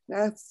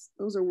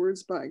 Those are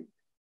words by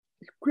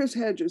Chris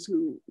Hedges,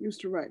 who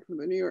used to write for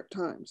the New York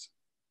Times.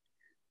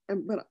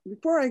 But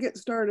before I get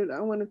started, I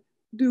want to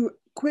do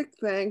quick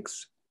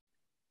thanks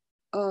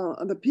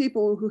of the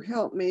people who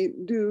helped me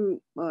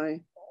do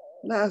my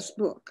last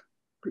book,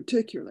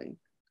 particularly.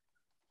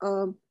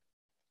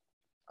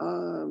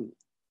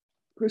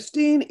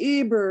 Christine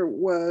Eber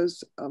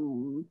was a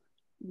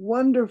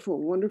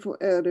wonderful, wonderful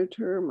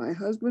editor. My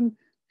husband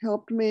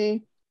helped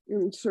me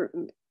in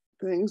certain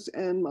things,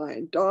 and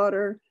my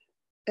daughter,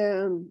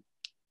 and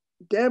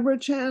Deborah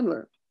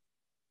Chandler,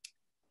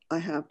 I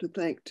have to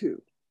thank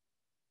too.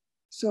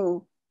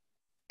 So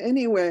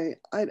anyway,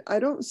 I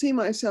don't see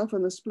myself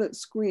on the split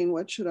screen.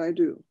 What should I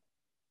do?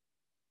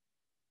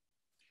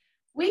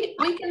 We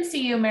can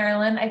see you,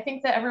 Marilyn. I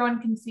think that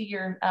everyone can see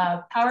your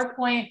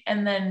PowerPoint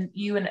and then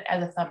you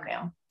as a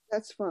thumbnail.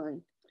 That's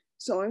fine.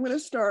 So I'm going to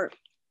start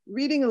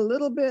reading a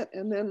little bit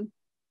and then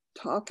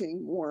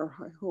talking more,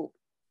 I hope.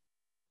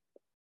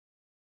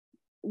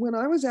 When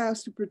I was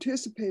asked to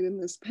participate in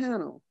this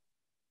panel,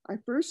 I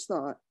first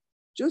thought,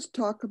 just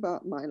talk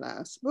about my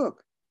last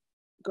book,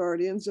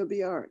 Guardians of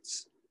the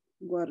Arts,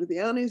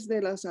 Guardianes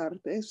de las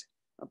Artes,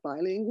 a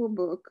bilingual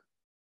book.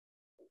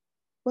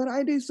 But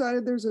I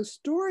decided there's a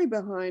story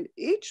behind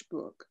each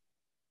book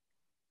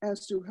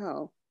as to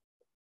how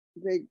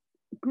they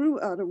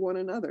grew out of one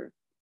another.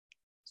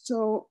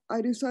 So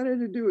I decided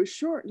to do a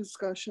short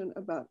discussion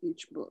about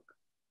each book.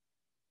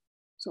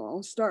 So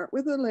I'll start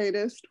with the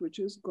latest, which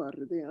is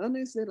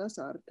Guardianes de las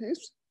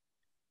Artes.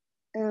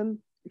 And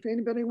if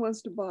anybody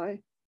wants to buy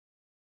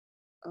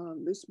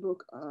this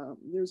book,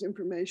 there's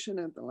information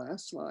at the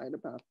last slide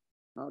about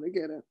how to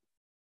get it.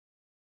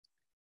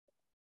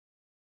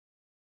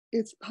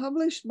 It's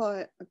published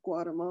by a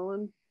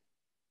Guatemalan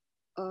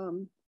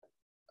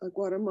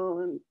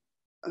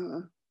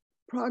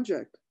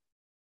project.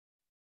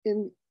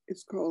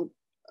 It's called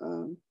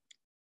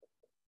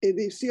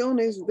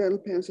Ediciones del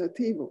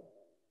Pensativo.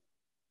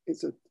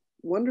 It's a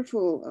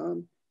wonderful,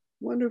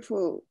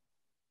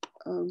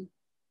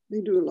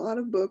 they do a lot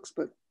of books,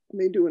 but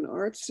they do an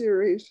art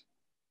series.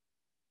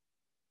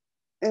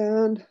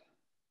 And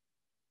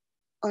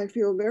I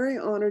feel very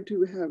honored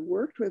to have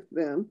worked with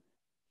them.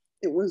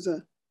 It was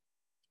a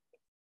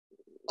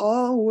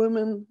all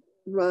women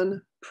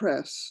run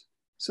press.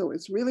 So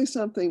it's really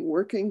something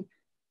working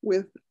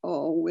with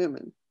all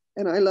women.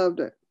 And I loved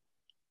it.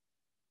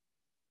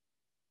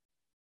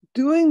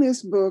 Doing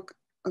this book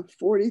of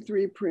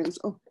 43 prints,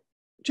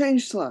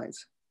 change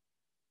slides.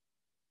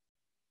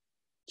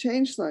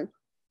 Change slide.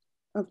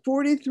 Of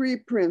 43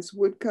 prints,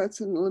 woodcuts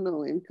and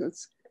linoleum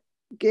cuts,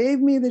 gave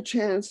me the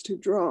chance to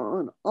draw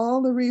on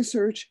all the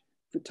research,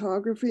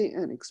 photography,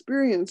 and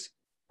experience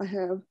I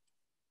have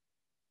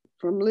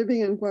from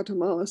living in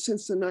Guatemala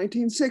since the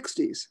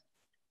 1960s.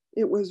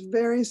 It was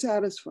very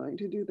satisfying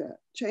to do that.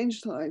 Change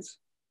slides.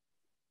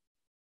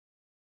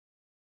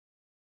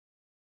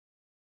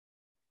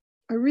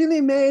 I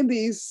really made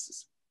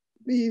these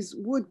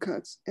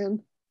woodcuts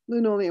and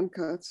linoleum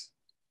cuts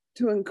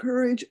to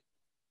encourage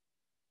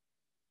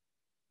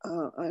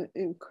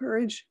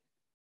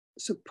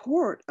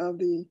support of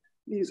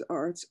these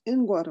arts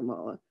in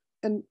Guatemala,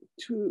 and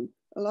to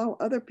allow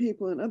other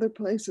people in other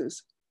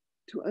places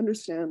to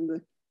understand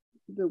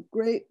the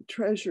great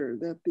treasure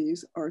that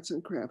these arts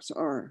and crafts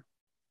are.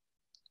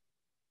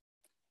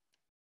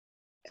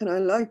 And I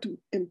like to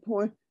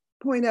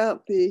point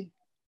out the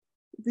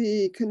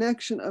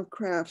connection of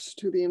crafts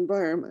to the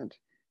environment.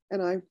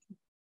 And I've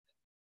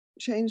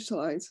changed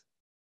slides.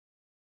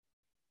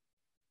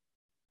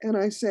 And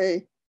I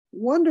say,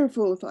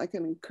 wonderful if I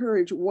can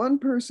encourage one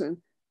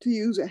person to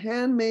use a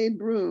handmade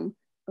broom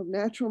of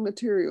natural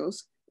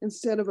materials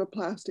instead of a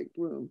plastic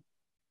broom.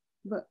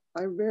 But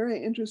I'm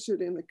very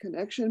interested in the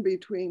connection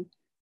between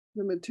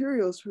the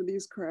materials for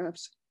these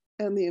crafts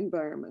and the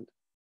environment.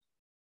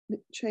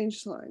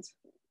 Change slides.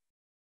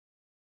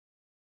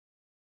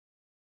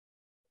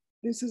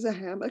 This is a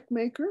hammock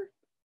maker.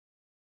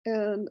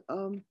 And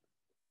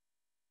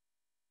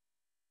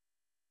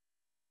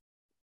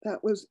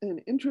that was an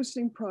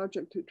interesting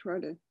project to try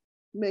to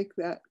make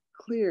that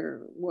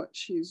clear what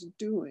she's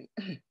doing.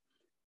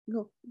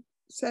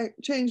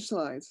 Change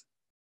slides.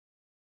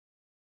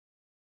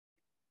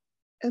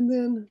 And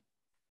then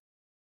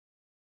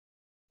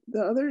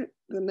the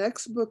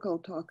next book I'll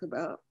talk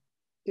about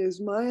is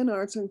Mayan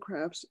Arts and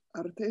Crafts,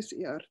 Artes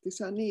y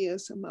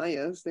Artesanías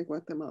Mayas de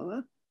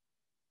Guatemala.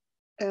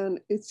 And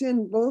it's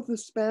in both the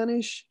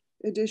Spanish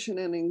edition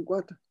and in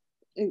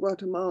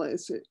Guatemala.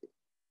 It's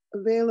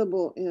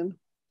available in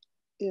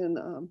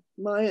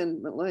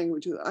Mayan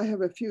languages. I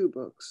have a few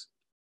books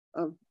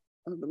of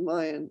the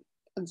Mayan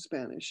and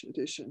Spanish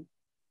edition.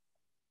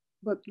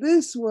 But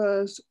this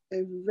was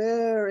a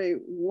very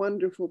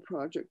wonderful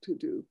project to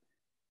do.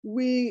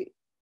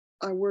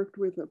 I worked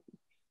with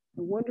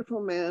a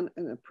wonderful man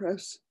and a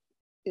press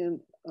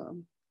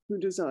who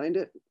designed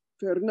it,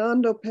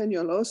 Fernando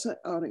Peñalosa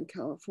out in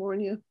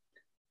California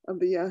of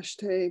the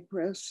Yashte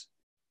Press.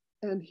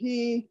 And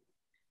he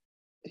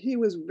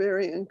was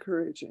very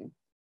encouraging.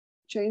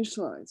 Change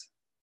slides.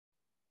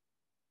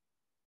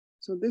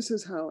 So this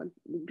is how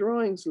the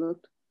drawings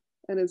looked,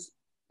 and it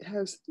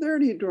has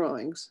 30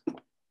 drawings.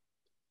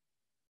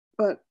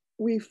 But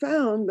we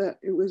found that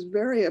it was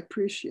very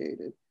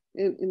appreciated.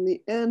 In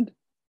the end,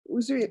 it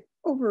was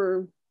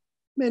over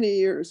many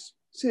years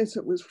since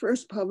it was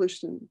first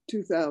published in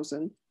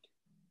 2000.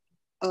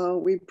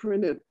 We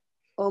printed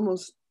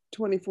almost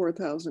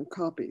 24,000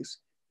 copies,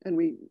 and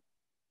we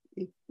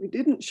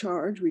didn't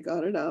charge. We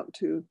got it out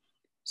to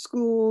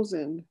schools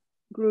and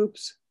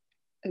groups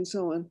and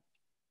so on.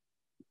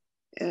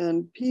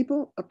 And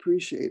people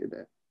appreciated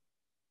it.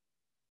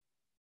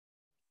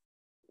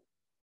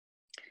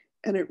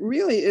 And it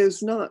really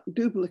is not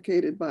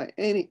duplicated by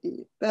any,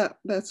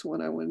 that's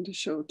what I wanted to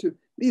show too.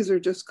 These are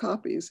just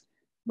copies,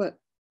 but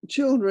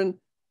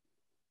children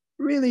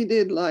really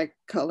did like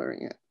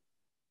coloring it.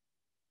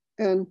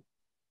 And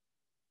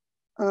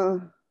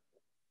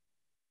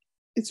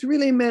it's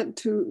really meant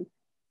to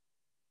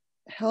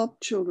help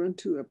children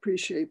to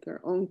appreciate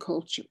their own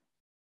culture.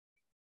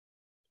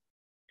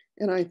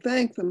 And I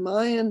thank the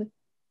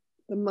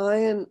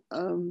Mayan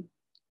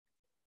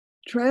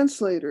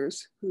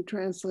translators who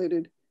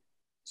translated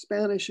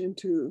Spanish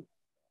into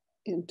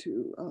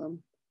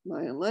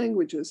Mayan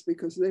languages,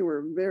 because they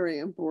were very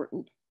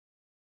important.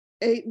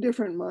 8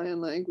 different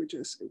Mayan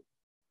languages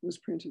was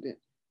printed in.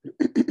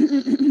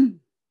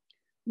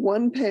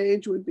 One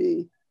page would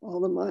be all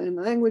the Mayan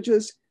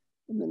languages,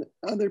 and then the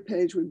other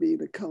page would be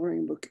the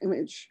coloring book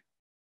image.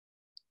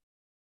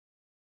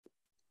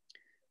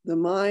 The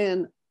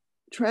Mayan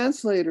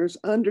translators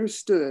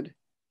understood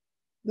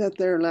that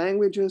their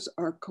languages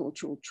are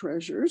cultural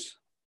treasures,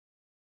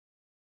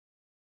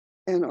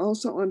 and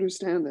also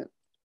understand that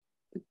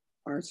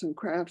arts and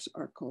crafts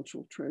are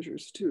cultural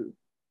treasures too.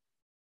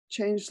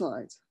 Change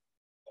slides.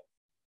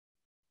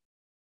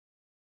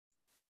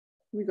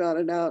 We got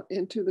it out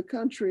into the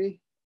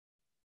country.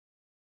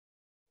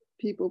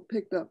 People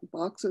picked up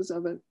boxes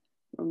of it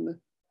from the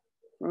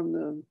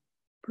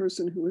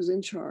person who was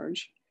in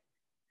charge.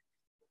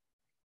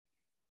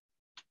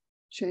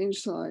 Change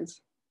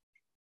slides.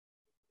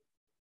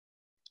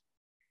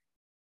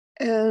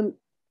 And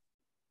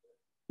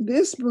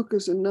this book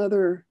is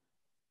another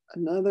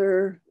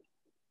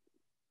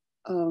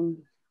a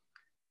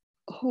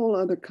whole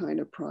other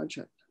kind of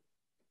project.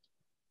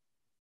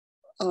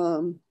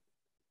 And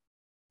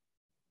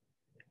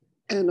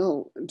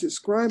I'll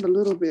describe a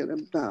little bit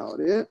about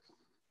it.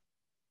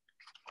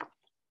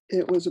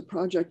 It was a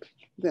project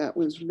that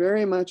was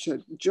very much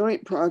a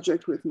joint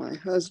project with my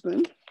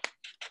husband,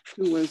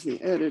 who was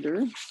the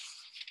editor.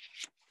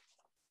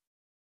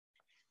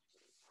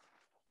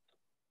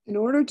 In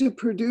order to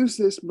produce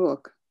this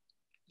book,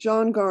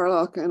 John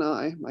Garlock and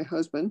I, my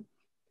husband,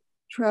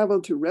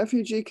 traveled to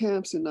refugee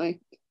camps in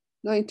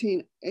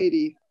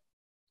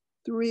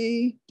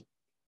 1983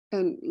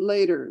 and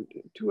later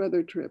 2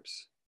 other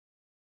trips,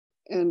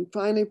 and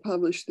finally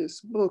published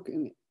this book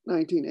in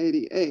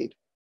 1988.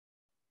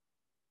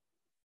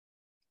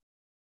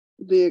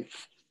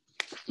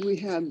 We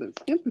had the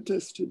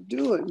impetus to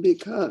do it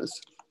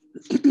because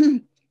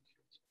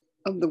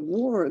of the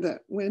war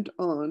that went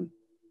on,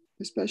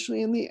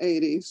 especially in the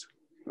 80s,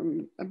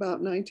 from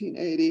about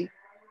 1980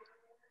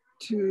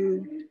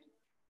 to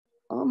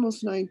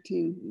almost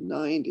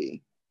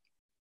 1990,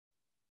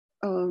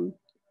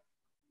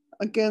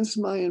 against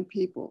Mayan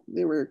people.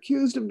 They were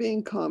accused of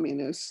being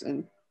communists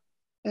and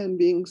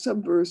being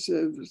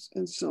subversive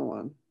and so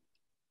on.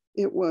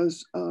 It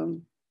was a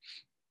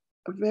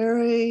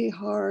very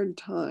hard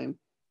time,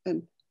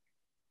 and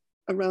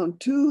around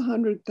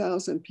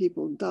 200,000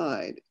 people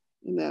died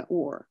in that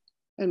war,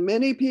 and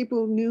many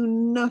people knew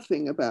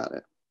nothing about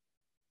it.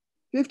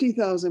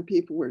 50,000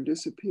 people were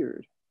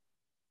disappeared.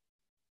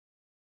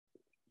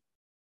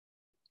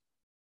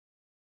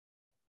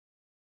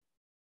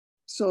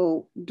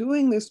 So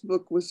doing this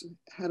book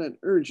had an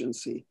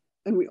urgency,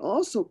 and we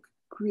also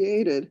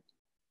created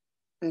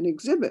an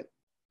exhibit,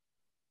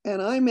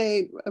 and I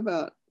made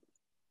about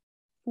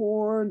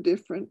 4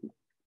 different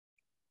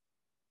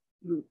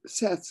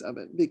sets of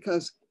it,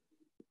 because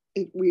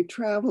we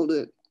traveled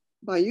it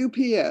by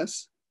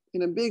UPS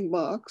in a big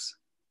box,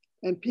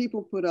 and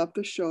people put up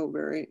the show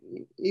very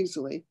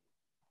easily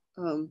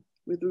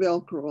with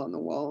Velcro on the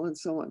wall and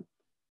so on.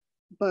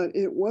 But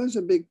it was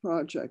a big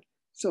project.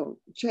 So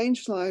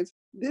change slides.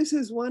 This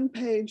is one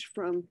page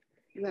from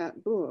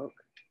that book,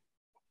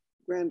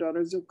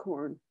 Granddaughters of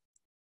Corn.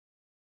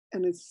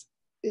 And it's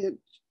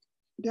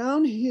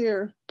down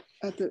here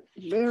at the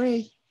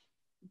very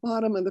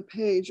bottom of the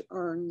page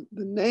are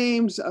the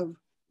names of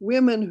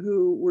women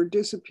who were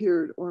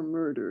disappeared or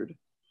murdered.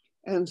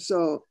 And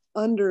so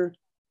under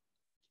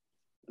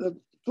the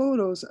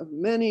photos of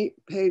many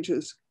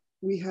pages,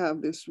 we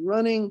have this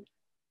running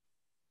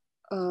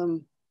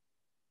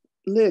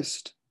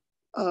list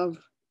of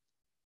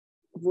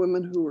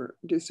women who were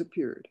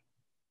disappeared.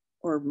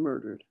 or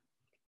murdered.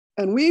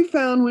 And we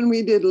found when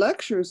we did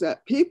lectures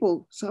that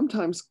people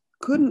sometimes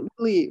couldn't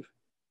believe,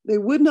 they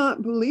would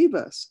not believe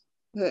us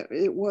that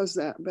it was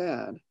that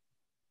bad.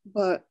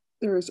 But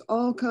there's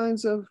all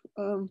kinds of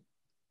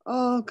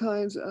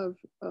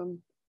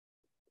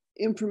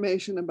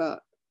information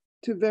about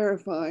to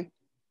verify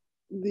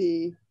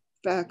the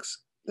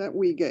facts that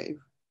we gave.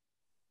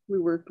 We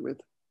worked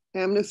with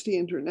Amnesty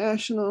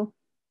International,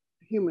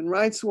 Human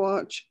Rights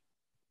Watch,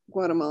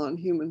 Guatemalan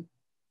Human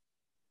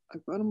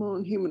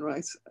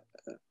Rights,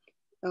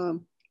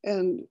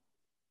 and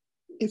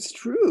it's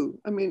true.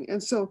 I mean,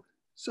 and so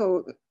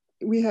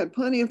we had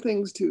plenty of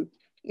things to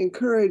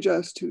encourage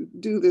us to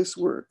do this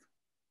work.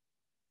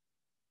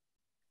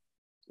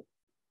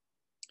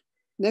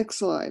 Next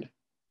slide.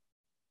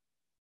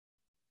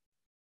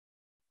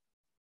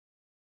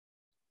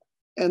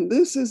 And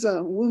this is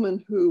a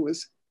woman who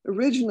was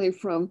originally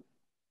from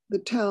the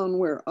town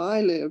where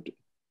I lived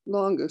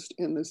longest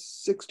in the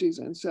 60s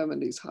and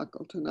 70s,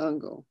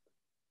 Hakaltenango.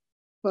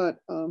 But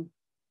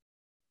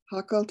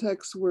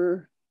Hakaltecs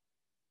were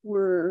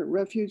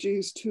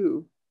refugees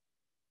too.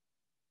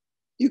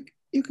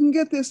 You can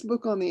get this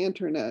book on the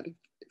internet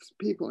if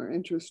people are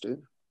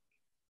interested.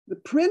 The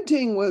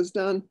printing was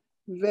done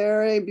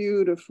very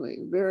beautifully,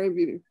 very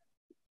beautiful.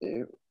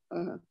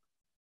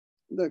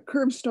 The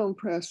curbstone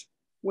press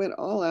went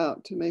all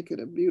out to make it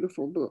a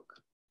beautiful book.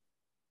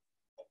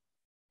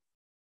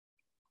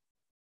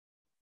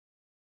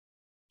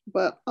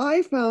 But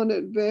I found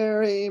it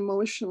very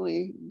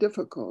emotionally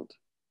difficult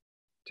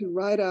to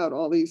write out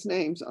all these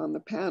names on the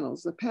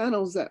panels. The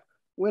panels that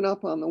went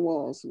up on the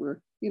walls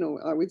were,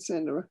 I would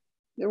send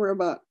they were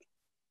about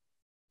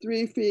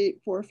 3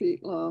 feet, 4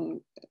 feet long,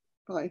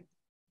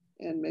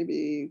 and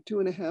maybe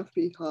 2.5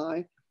 feet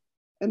high.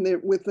 And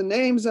with the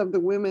names of the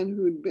women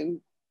who'd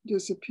been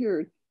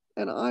disappeared.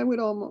 And I would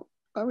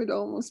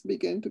almost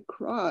begin to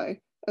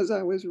cry as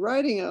I was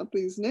writing out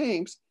these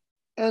names.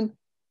 And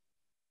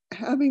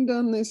having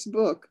done this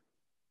book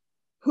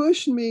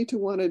pushed me to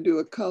want to do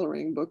a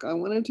coloring book. I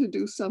wanted to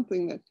do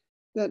something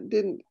that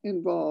didn't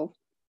involve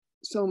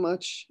so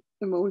much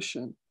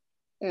emotion.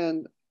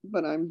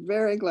 But I'm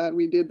very glad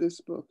we did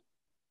this book.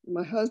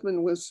 My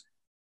husband was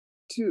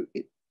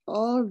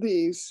all of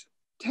these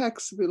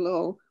texts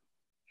below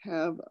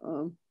have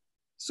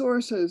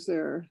sources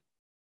there.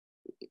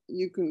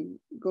 You can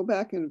go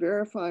back and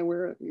verify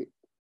where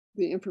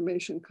the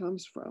information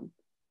comes from.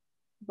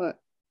 But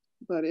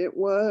it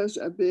was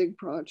a big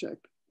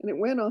project. And it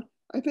went on,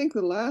 I think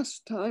the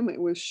last time it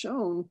was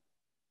shown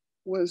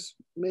was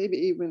maybe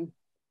even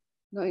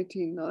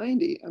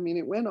 1990. I mean,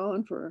 it went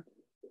on for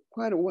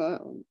quite a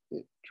while.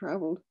 It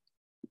traveled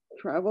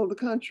the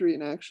country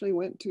and actually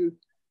went to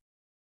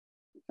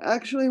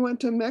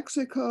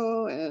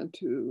Mexico and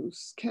to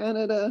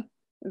Canada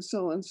and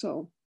so on.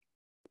 So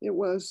it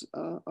was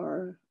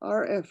our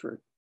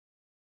effort.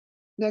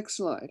 Next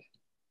slide.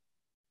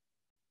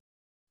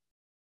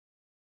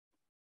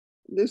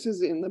 This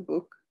is in the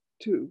book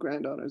too,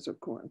 Granddaughters of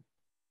Corn.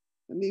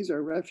 And these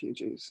are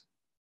refugees.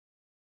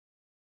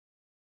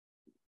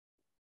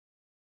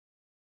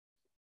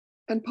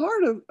 And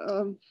part of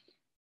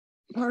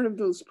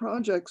those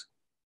projects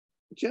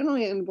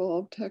generally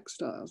involve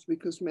textiles,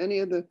 because many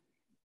of the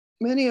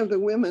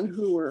women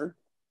who were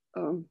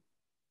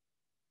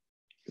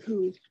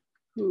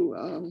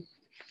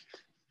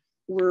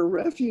were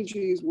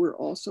refugees were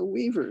also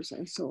weavers,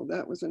 and so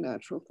that was a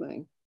natural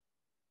thing.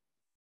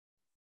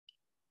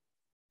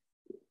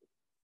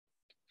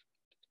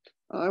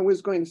 I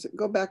was going to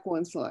go back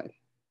one slide.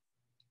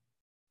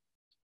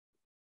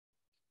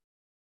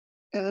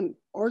 And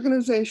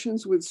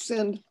organizations would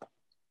send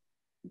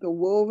the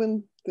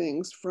woven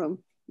things from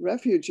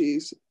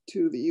refugees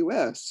to the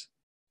US.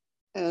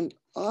 And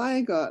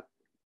I got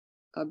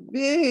a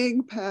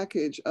big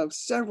package of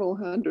several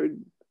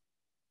hundred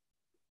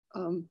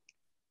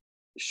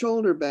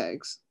shoulder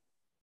bags.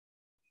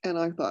 And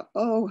I thought,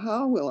 oh,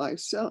 how will I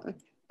sell?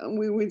 And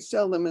we would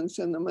sell them and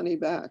send the money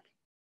back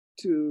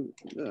to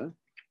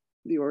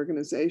the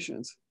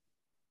organizations.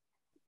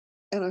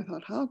 And I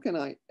thought, how can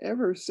I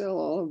ever sell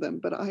all of them?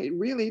 But I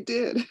really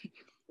did.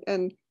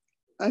 And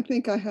I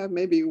think I have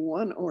maybe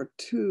 1 or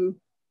 2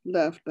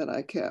 left that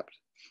I kept.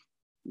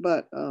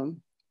 But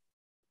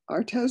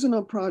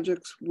artisanal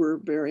projects were a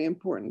very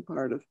important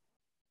part of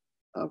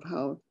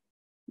how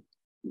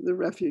the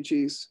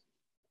refugees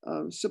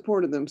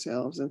supported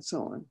themselves and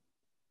so on.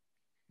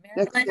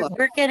 Marilyn,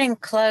 we're getting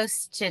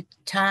close to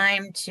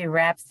time to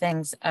wrap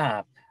things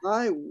up.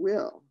 I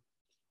will.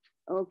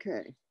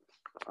 Okay.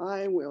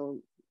 I will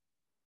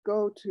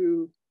go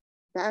to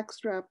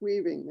backstrap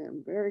weaving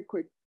then very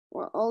quick.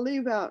 Well, I'll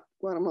leave out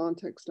Guatemalan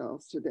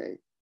textiles today.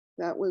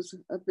 That was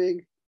a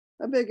big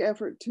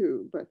effort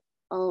too, but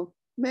I'll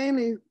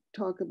mainly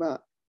talk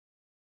about,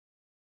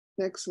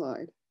 next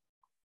slide.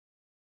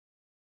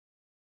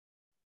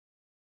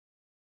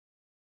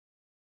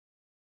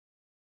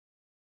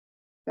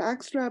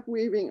 Backstrap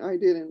weaving I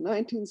did in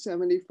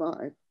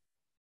 1975.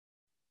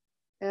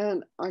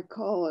 And I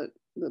call it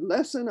the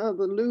lesson of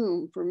the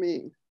loom for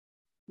me.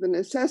 the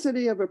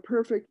necessity of a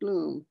perfect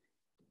loom.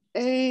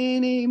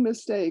 Any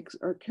mistakes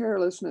or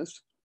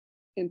carelessness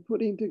in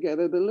putting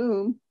together the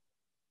loom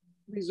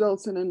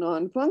results in a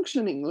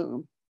non-functioning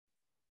loom.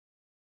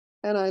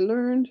 And I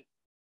learned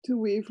to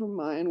weave from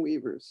Mayan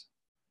weavers.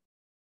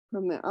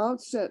 From the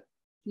outset,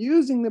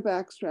 using the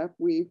backstrap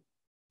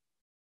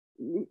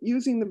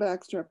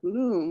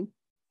loom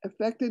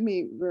affected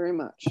me very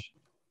much.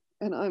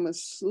 And I'm a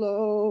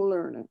slow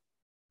learner,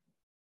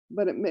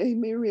 but it made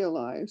me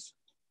realize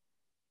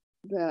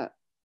that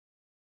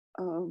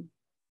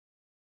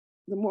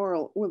the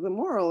moral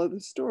of the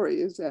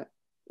story is that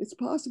it's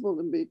possible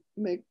to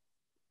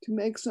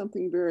make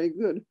something very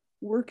good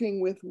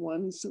working with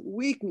one's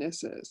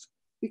weaknesses,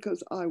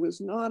 because I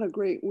was not a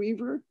great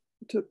weaver.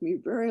 It took me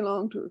very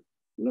long to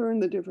learn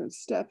the different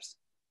steps,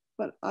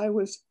 but I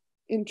was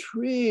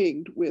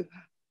intrigued with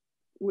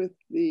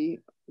the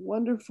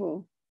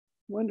wonderful,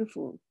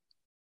 wonderful,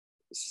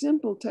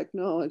 simple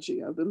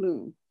technology of the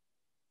loom.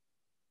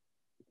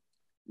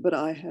 But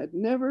I had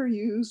never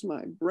used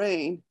my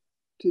brain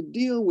to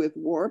deal with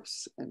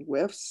warps and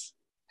wefts,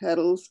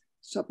 heddles,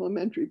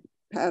 supplementary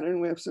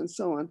pattern wefts, and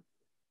so on.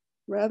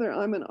 Rather,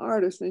 I'm an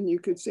artist, and you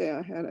could say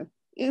I had an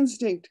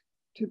instinct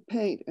to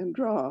paint and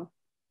draw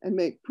and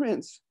make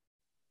prints.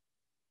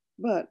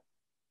 But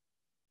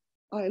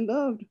I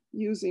loved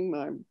using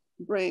my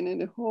brain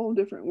in a whole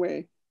different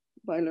way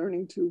by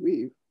learning to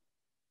weave.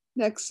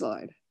 Next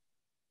slide.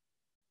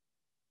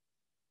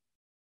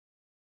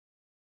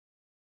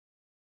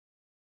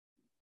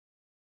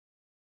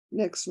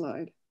 Next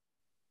slide.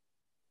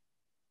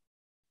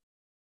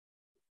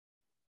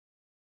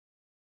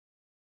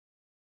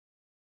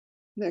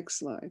 Next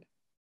slide.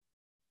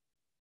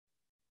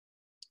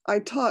 I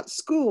taught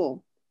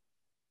school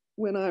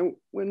when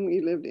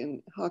we lived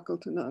in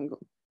Hakotenango,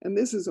 and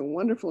this is a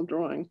wonderful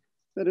drawing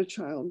that a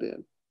child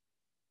did.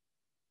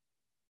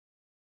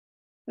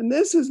 And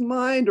this is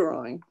my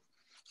drawing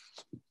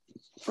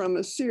from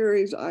a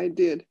series I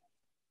did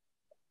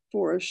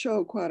for a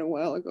show quite a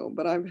while ago,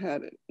 but I've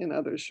had it in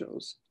other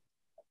shows.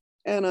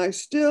 And I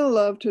still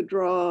love to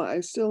draw. I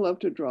still love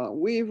to draw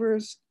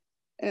weavers,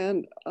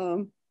 and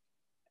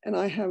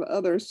I have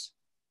others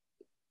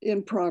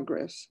in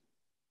progress.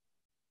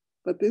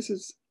 But this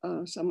is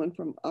someone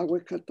from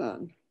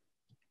Aguacatan.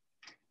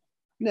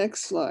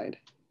 Next slide.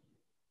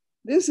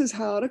 This is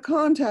how to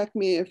contact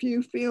me if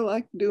you feel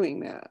like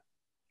doing that.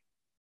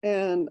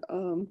 And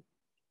I'm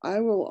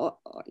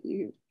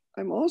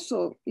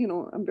also,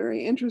 I'm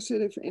very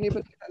interested if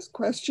anybody has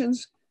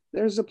questions.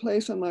 There's a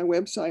place on my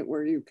website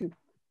where you can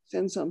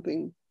send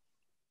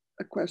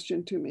a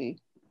question to me.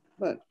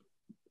 But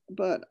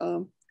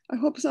I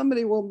hope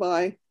somebody will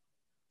buy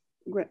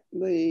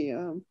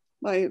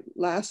my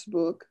last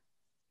book.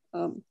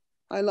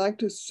 I like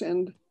to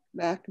send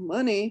back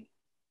money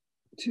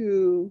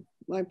to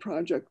my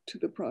project, to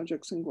the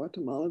projects in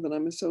Guatemala that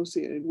I'm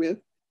associated with,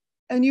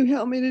 and you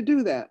help me to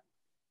do that.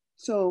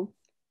 So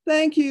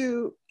thank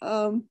you.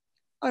 I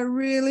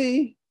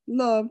really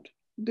loved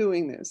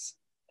doing this.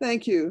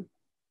 Thank you.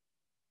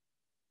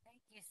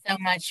 Thank you so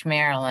much,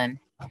 Marilyn.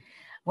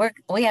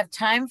 We have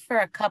time for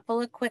a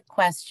couple of quick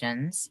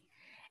questions,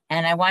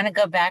 and I want to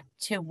go back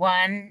to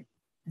one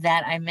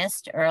that I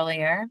missed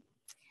earlier.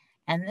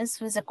 And this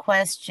was a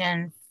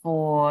question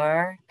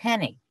for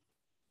Penny.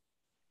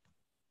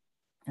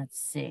 Let's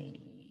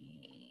see.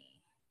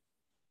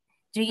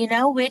 Do you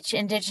know which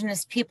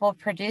indigenous people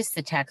produced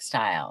the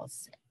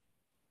textiles?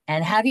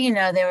 And how do you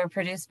know they were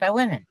produced by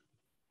women?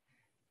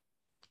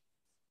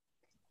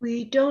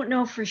 We don't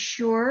know for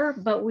sure,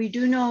 but we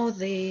do know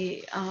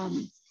the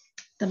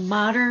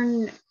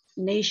modern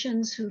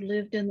nations who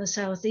lived in the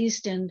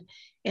Southeast and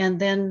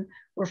then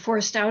were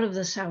forced out of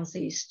the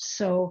Southeast.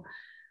 So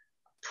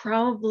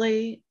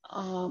probably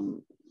a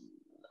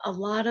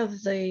lot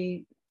of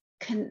the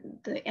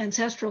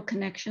ancestral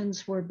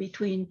connections were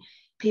between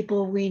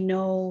people we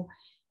know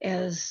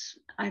as,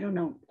 I don't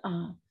know,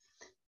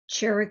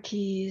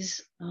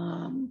 Cherokees,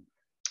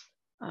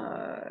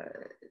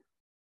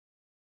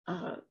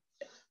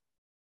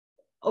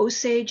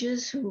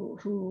 Osages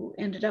who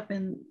ended up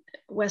in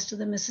west of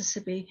the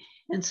Mississippi,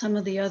 and some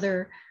of the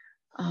other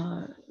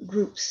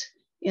groups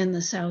in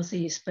the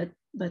Southeast. But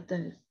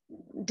the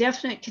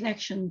definite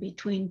connection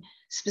between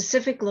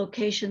specific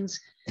locations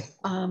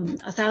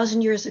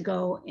 1,000 years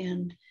ago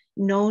and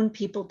known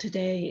people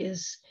today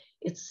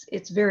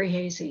it's very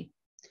hazy.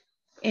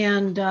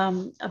 And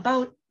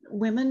about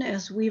women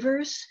as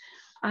weavers,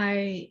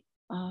 I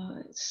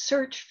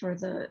searched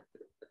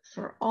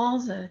for all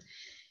the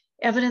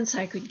evidence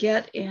I could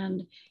get,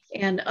 and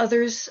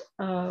others,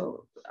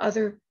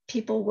 other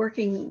people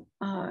working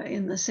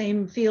in the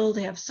same field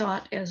have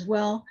sought as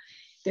well.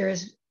 There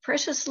is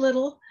precious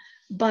little,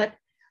 but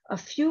a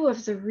few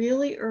of the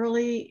really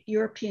early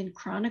European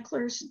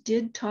chroniclers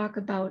did talk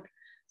about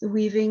the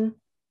weaving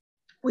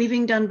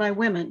done by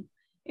women,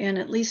 and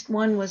at least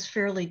one was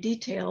fairly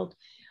detailed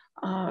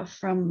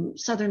from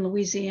southern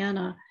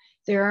Louisiana.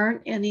 There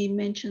aren't any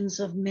mentions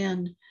of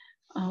men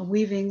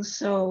weaving,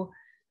 so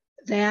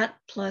that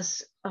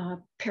plus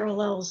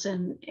parallels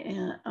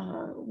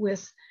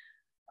with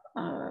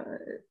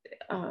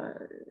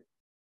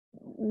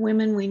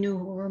women we knew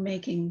who were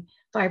making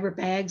fiber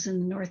bags in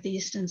the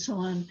Northeast and so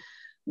on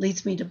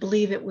leads me to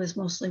believe it was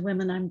mostly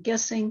women. I'm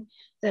guessing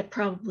that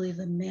probably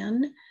the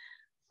men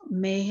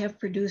may have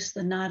produced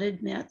the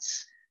knotted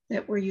nets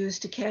that were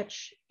used to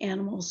catch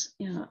animals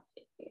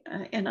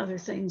and other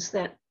things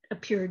that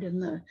appeared in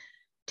the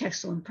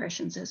textile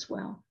impressions as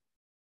well.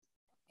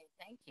 Okay,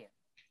 thank you.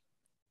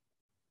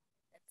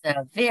 It's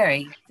a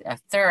very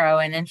thorough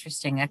and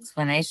interesting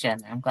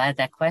explanation. I'm glad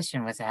that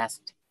question was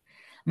asked.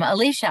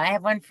 Alicia, I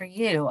have one for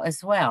you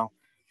as well.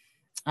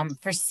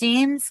 For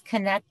seams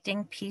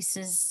connecting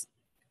pieces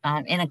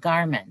in a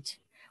garment,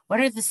 what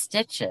are the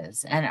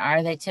stitches, and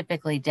are they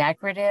typically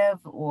decorative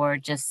or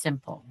just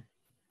simple?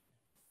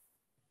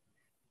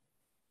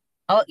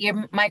 Oh,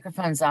 your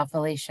microphone's off,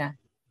 Alicia.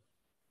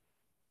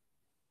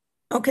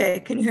 Okay,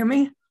 can you hear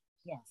me?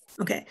 Yes.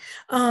 Okay.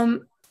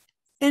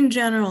 In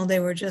general, they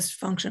were just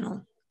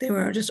functional. They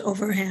were just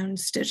overhand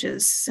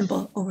stitches,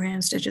 simple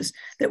overhand stitches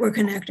that were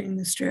connecting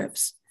the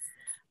strips.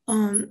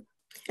 And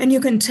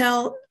you can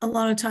tell a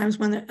lot of times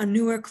when a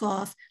newer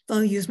cloth,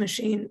 they'll use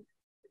machine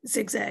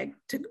zigzag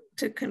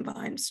to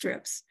combine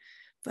strips.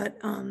 But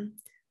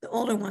the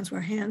older ones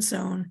were hand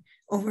sewn,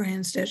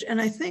 overhand stitch. And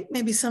I think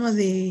maybe some of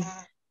the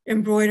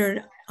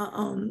embroidered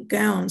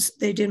gowns,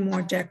 they did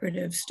more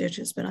decorative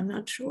stitches, but I'm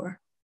not sure.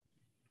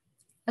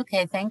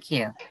 Okay, thank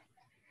you.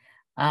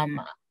 I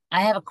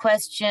have a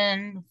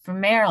question for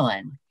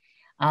Marilyn,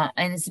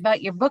 and it's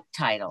about your book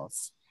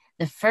titles.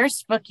 The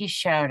first book you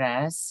showed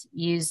us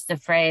used the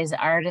phrase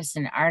artists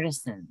and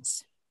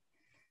artisans.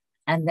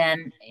 And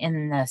then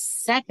in the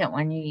second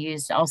one, you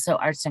used also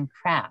arts and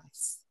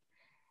crafts.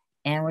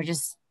 And we're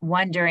just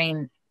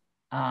wondering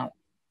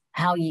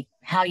how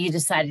you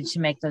decided to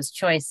make those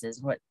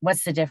choices.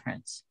 What's the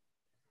difference?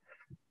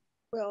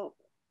 Well,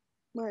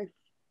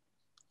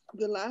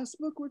 the last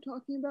book we're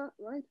talking about,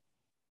 right?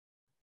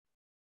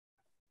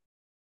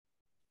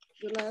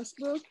 The last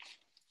book?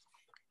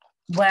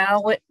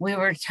 Well, we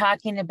were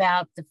talking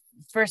about the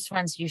first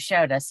ones you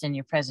showed us in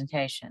your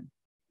presentation.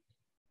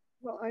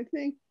 Well, I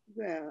think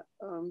that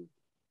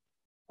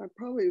I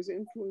probably was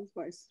influenced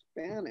by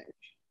Spanish.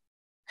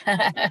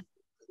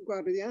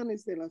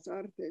 Guardianes de las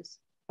Artes.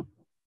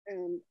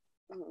 And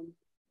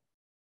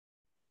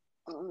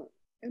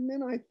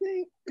then I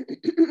think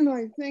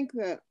I think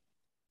that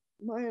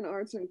Mayan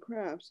Arts and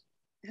Crafts,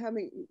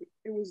 it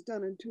was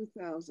done in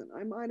 2000.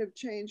 I might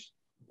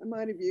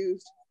have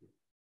used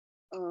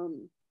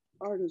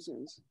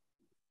artisans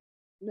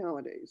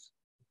nowadays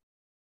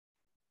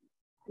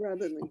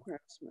rather than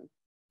craftsmen.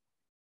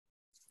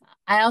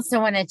 I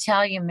also want to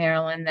tell you,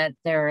 Marilyn, that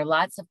there are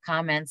lots of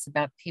comments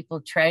about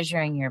people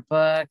treasuring your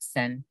books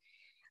and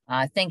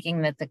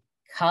thinking that the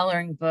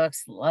coloring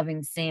books,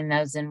 loving seeing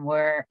those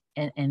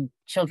in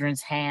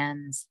children's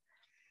hands.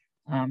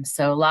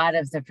 So a lot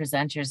of the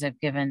presenters have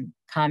given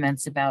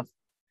comments about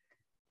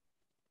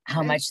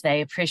how much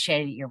they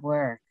appreciated your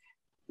work.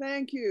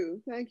 Thank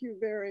you. Thank you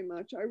very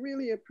much. I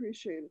really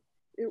appreciate it.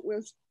 It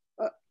was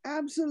an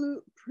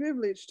absolute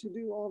privilege to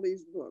do all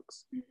these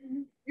books.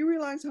 Mm-hmm. You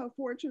realize how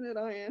fortunate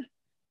I am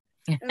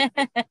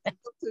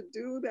to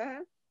do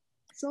that?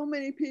 So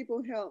many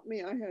people helped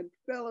me. I had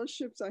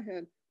fellowships, I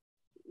had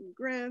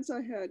grants,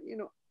 I had,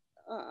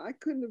 I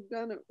couldn't have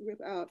done it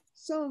without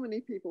so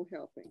many people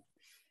helping.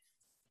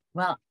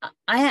 Well,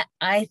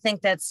 I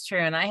think that's true.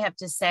 And I have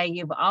to say,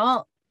 you've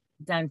all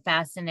done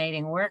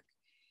fascinating work.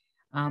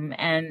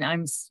 And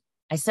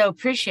I so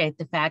appreciate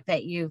the fact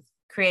that you've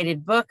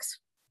created books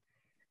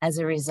as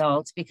a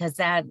result, because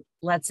that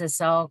lets us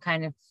all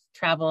kind of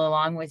travel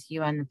along with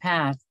you on the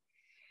path.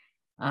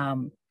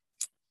 The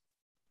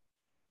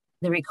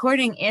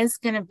recording is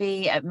going to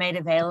be made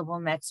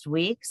available next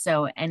week.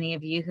 So any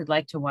of you who'd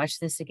like to watch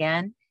this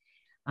again,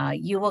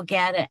 you will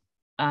get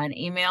an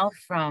email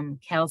from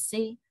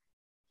Kelsey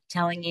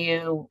telling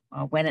you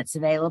when it's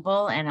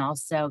available and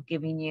also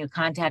giving you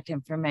contact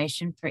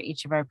information for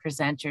each of our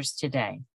presenters today.